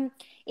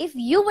 If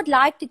you would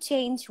like to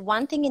change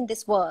one thing in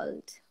this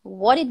world,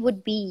 what it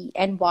would be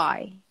and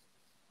why?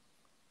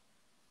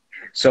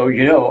 So,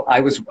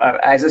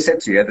 as I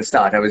said to you at the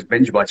start, I was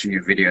binge watching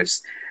your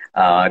videos,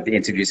 the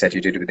interviews that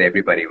you did with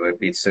everybody, with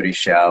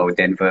Surisha or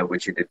Denver,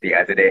 which you did the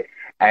other day.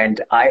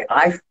 And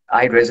I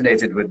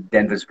resonated with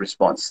Denver's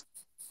response,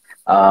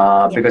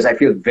 Yeah. because I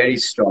feel very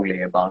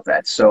strongly about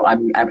that. So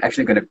I'm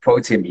actually going to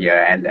quote him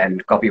here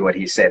and copy what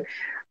he said.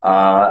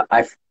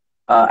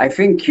 I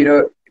think,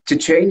 to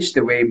change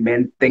the way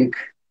men think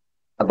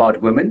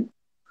about women,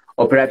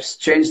 or perhaps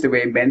change the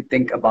way men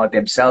think about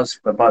themselves,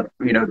 about,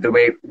 the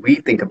way we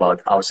think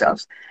about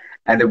ourselves,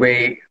 and the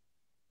way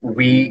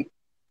we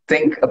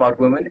think about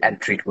women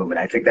and treat women.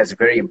 I think that's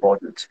very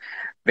important,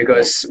 Yeah.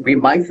 because we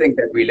might think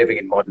that we're living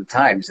in modern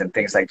times and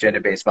things like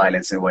gender-based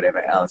violence and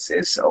whatever else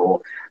is,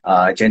 or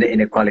gender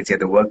inequality at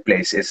the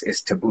workplace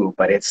is taboo,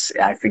 but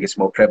I think it's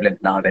more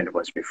prevalent now than it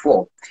was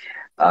before.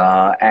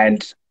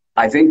 And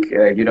I think,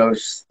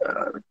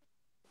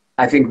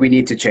 I think we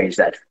need to change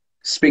that.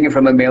 Speaking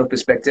from a male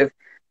perspective,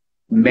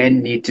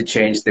 men need to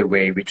change the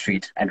way we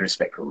treat and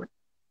respect women.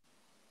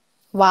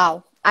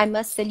 Wow. I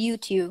must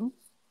salute you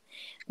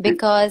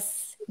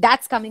because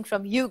that's coming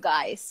from you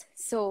guys.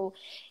 So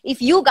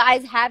if you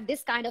guys have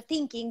this kind of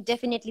thinking,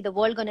 definitely the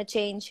world gonna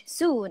change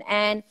soon.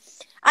 And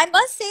I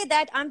must say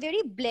that I'm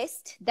very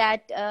blessed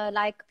that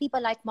like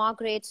people like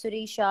Margaret,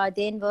 Surisha,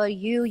 Denver,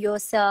 you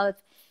yourself,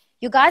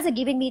 you guys are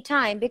giving me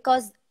time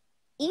because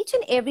each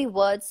and every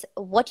words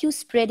what you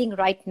spreading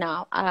right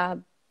now,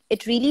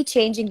 it really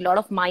changing a lot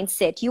of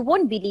mindset. You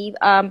won't believe,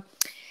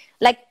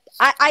 like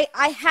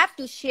I have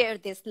to share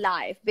this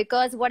live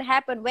because what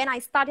happened when I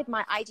started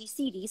my IG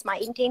series, my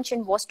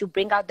intention was to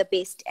bring out the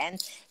best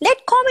and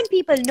let common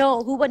people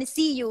know who want to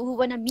see you, who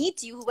want to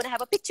meet you, who want to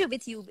have a picture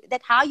with you,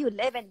 that how you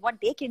live and what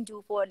they can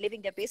do for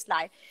living their best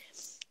life.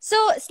 So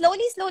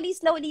slowly, slowly,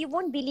 slowly, you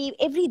won't believe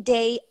every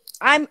day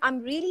I'm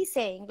really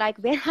saying, like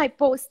when I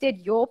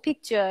posted your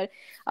picture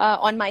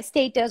on my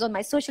status, on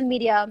my social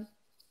media,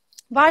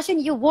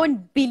 Varshan, you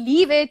won't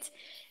believe it.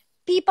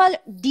 People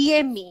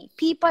DM me,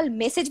 people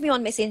message me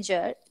on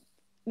Messenger.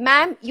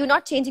 Ma'am, you're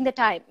not changing the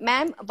time.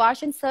 Ma'am,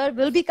 Varshan sir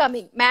will be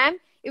coming. Ma'am,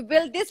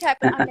 will this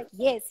happen? I'm like,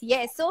 yes,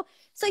 yes.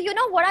 So you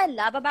know what I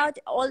love about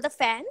all the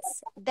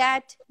fans?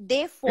 That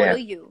they follow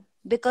Yeah, you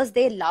because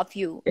they love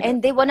you yeah,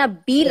 and they want to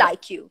be yeah,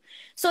 like you.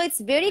 So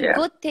it's very yeah.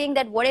 good thing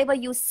that whatever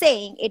you're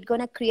saying, it's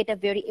going to create a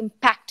very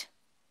impact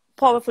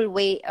powerful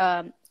way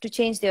to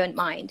change their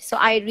mind. So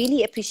I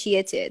really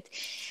appreciate it.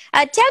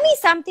 Tell me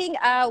something,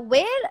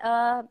 where,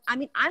 I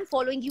mean, I'm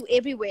following you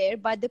everywhere,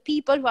 but the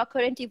people who are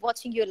currently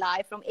watching you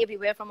live from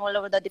everywhere, from all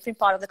over the different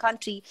part of the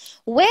country,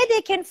 where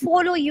they can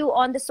follow you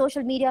on the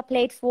social media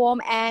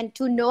platform and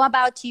to know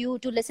about you,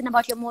 to listen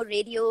about your more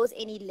radios,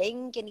 any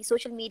link, any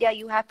social media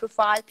you have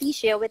profile, please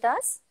share with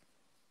us.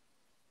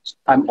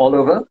 I'm all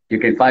over. You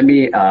can find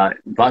me,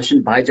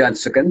 Varshan Bhaijan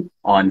Sookhun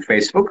on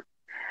Facebook.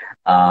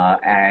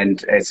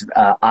 And it's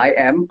I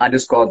am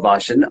underscore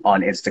Varshan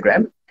on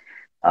Instagram,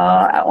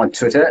 on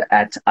Twitter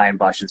at I am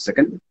Varshan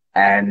Sookhun.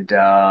 And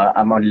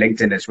I'm on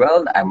LinkedIn as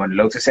well. I'm on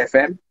Lotus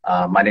FM,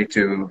 Monday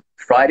to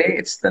Friday.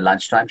 It's the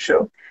lunchtime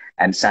show.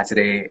 And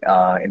Saturday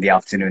in the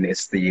afternoon,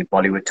 it's the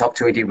Bollywood Top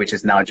 20, which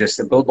is now just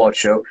a billboard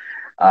show.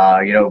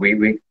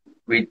 We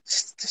we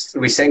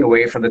staying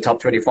away from the top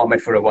 20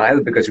 format for a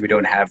while because we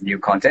don't have new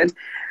content.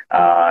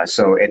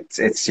 So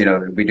it's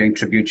we're doing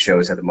tribute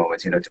shows at the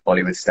moment, to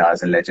Bollywood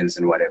stars and legends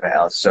and whatever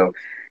else. So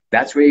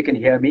that's where you can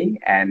hear me,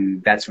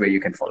 and that's where you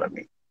can follow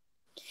me.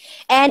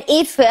 And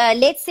if,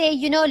 let's say,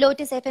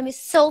 Lotus FM is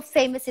so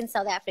famous in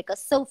South Africa,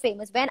 so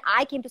famous. When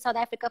I came to South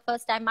Africa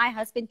first time, my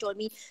husband told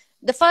me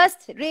the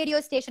first radio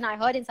station I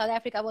heard in South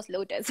Africa was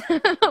Lotus.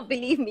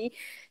 Believe me.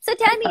 So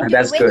tell me,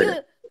 That's when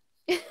good.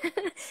 you,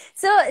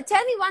 so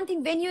tell me one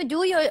thing, when you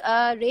do your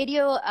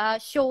radio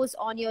shows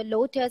on your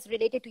Lotus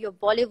related to your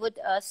Bollywood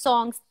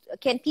songs,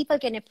 can people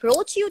can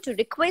approach you to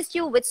request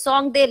you which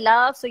song they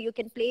love so you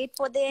can play it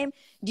for them?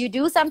 Do you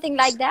do something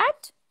like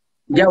that?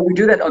 Yeah, we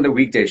do that on the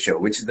weekday show,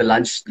 which is the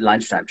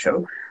lunchtime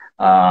show.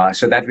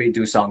 So that we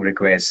do song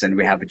requests and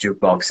we have a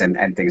jukebox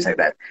and things like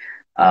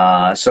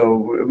that.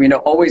 So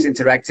always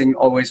interacting,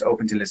 always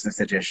open to listener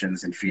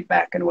suggestions and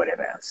feedback and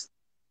whatever else.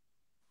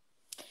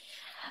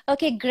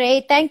 Okay,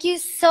 great. Thank you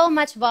so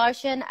much,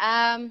 Varshan.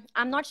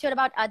 I'm not sure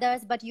about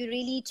others, but you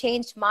really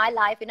changed my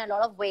life in a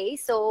lot of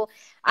ways. So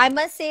I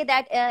must say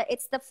that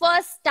it's the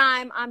first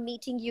time I'm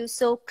meeting you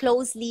so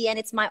closely, and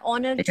it's my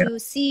honor Yeah, to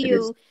see it is.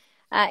 you.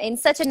 in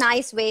such a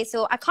nice way.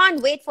 So I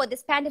can't wait for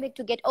this pandemic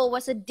to get over.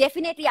 So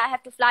definitely I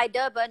have to fly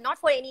Durban, not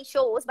for any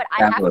shows, but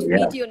I have to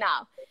meet you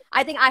now.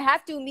 I think I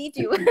have to meet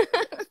you.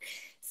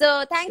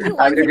 So thank you I'm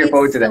once looking again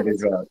forward to so that much.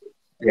 as well.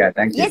 Yeah,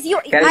 thank you. Yes, you.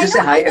 Can I just say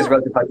hi as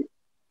well to Fatima?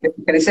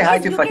 Can I say hi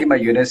Yes, to you Fatima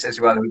can. Yunus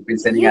as well, who's been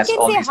sending You us can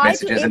all say these hi to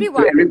messages, and to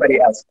everyone.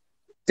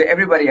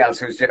 everybody else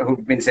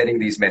who've been sending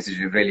these messages.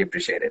 We really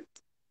appreciate it.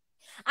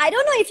 I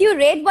don't know if you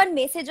read one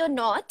message or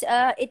not.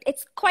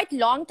 It's quite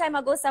long time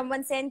ago.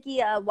 Someone sent ki,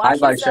 Hi, Varshan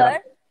Varsha.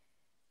 sir.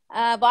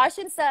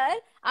 Varshan sir,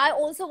 I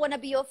also want to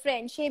be your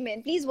friend.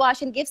 Shaman, please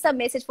Varshan, give some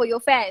message for your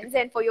fans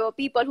and for your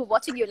people who are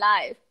watching you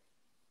live.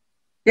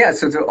 Yeah,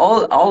 so to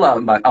all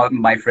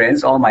my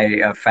friends, all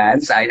my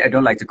fans, I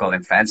don't like to call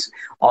them fans,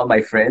 all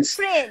my friends,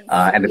 Friends,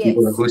 and the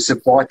people yes. who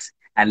support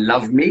and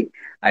love me,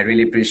 I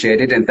really appreciate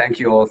it. And thank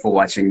you all for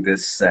watching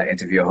this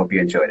interview. I hope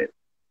you enjoyed it.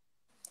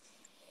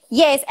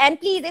 Yes, and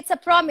please, it's a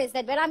promise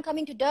that when I'm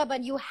coming to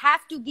Durban, you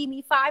have to give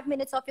me 5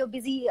 minutes of your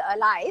busy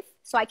life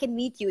so I can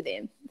meet you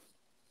then.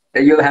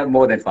 You'll have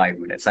more than 5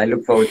 minutes. I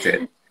look forward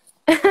to it.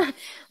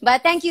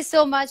 But thank you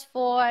so much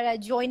for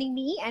joining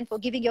me and for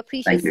giving your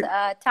Thank precious you.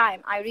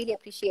 time. I really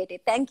appreciate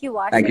it. Thank you,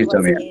 Thank Varshan, you,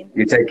 once Saumya. again.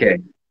 You take care.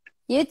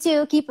 You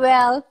too. Keep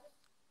well.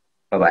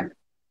 Bye-bye.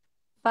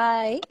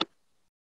 Bye.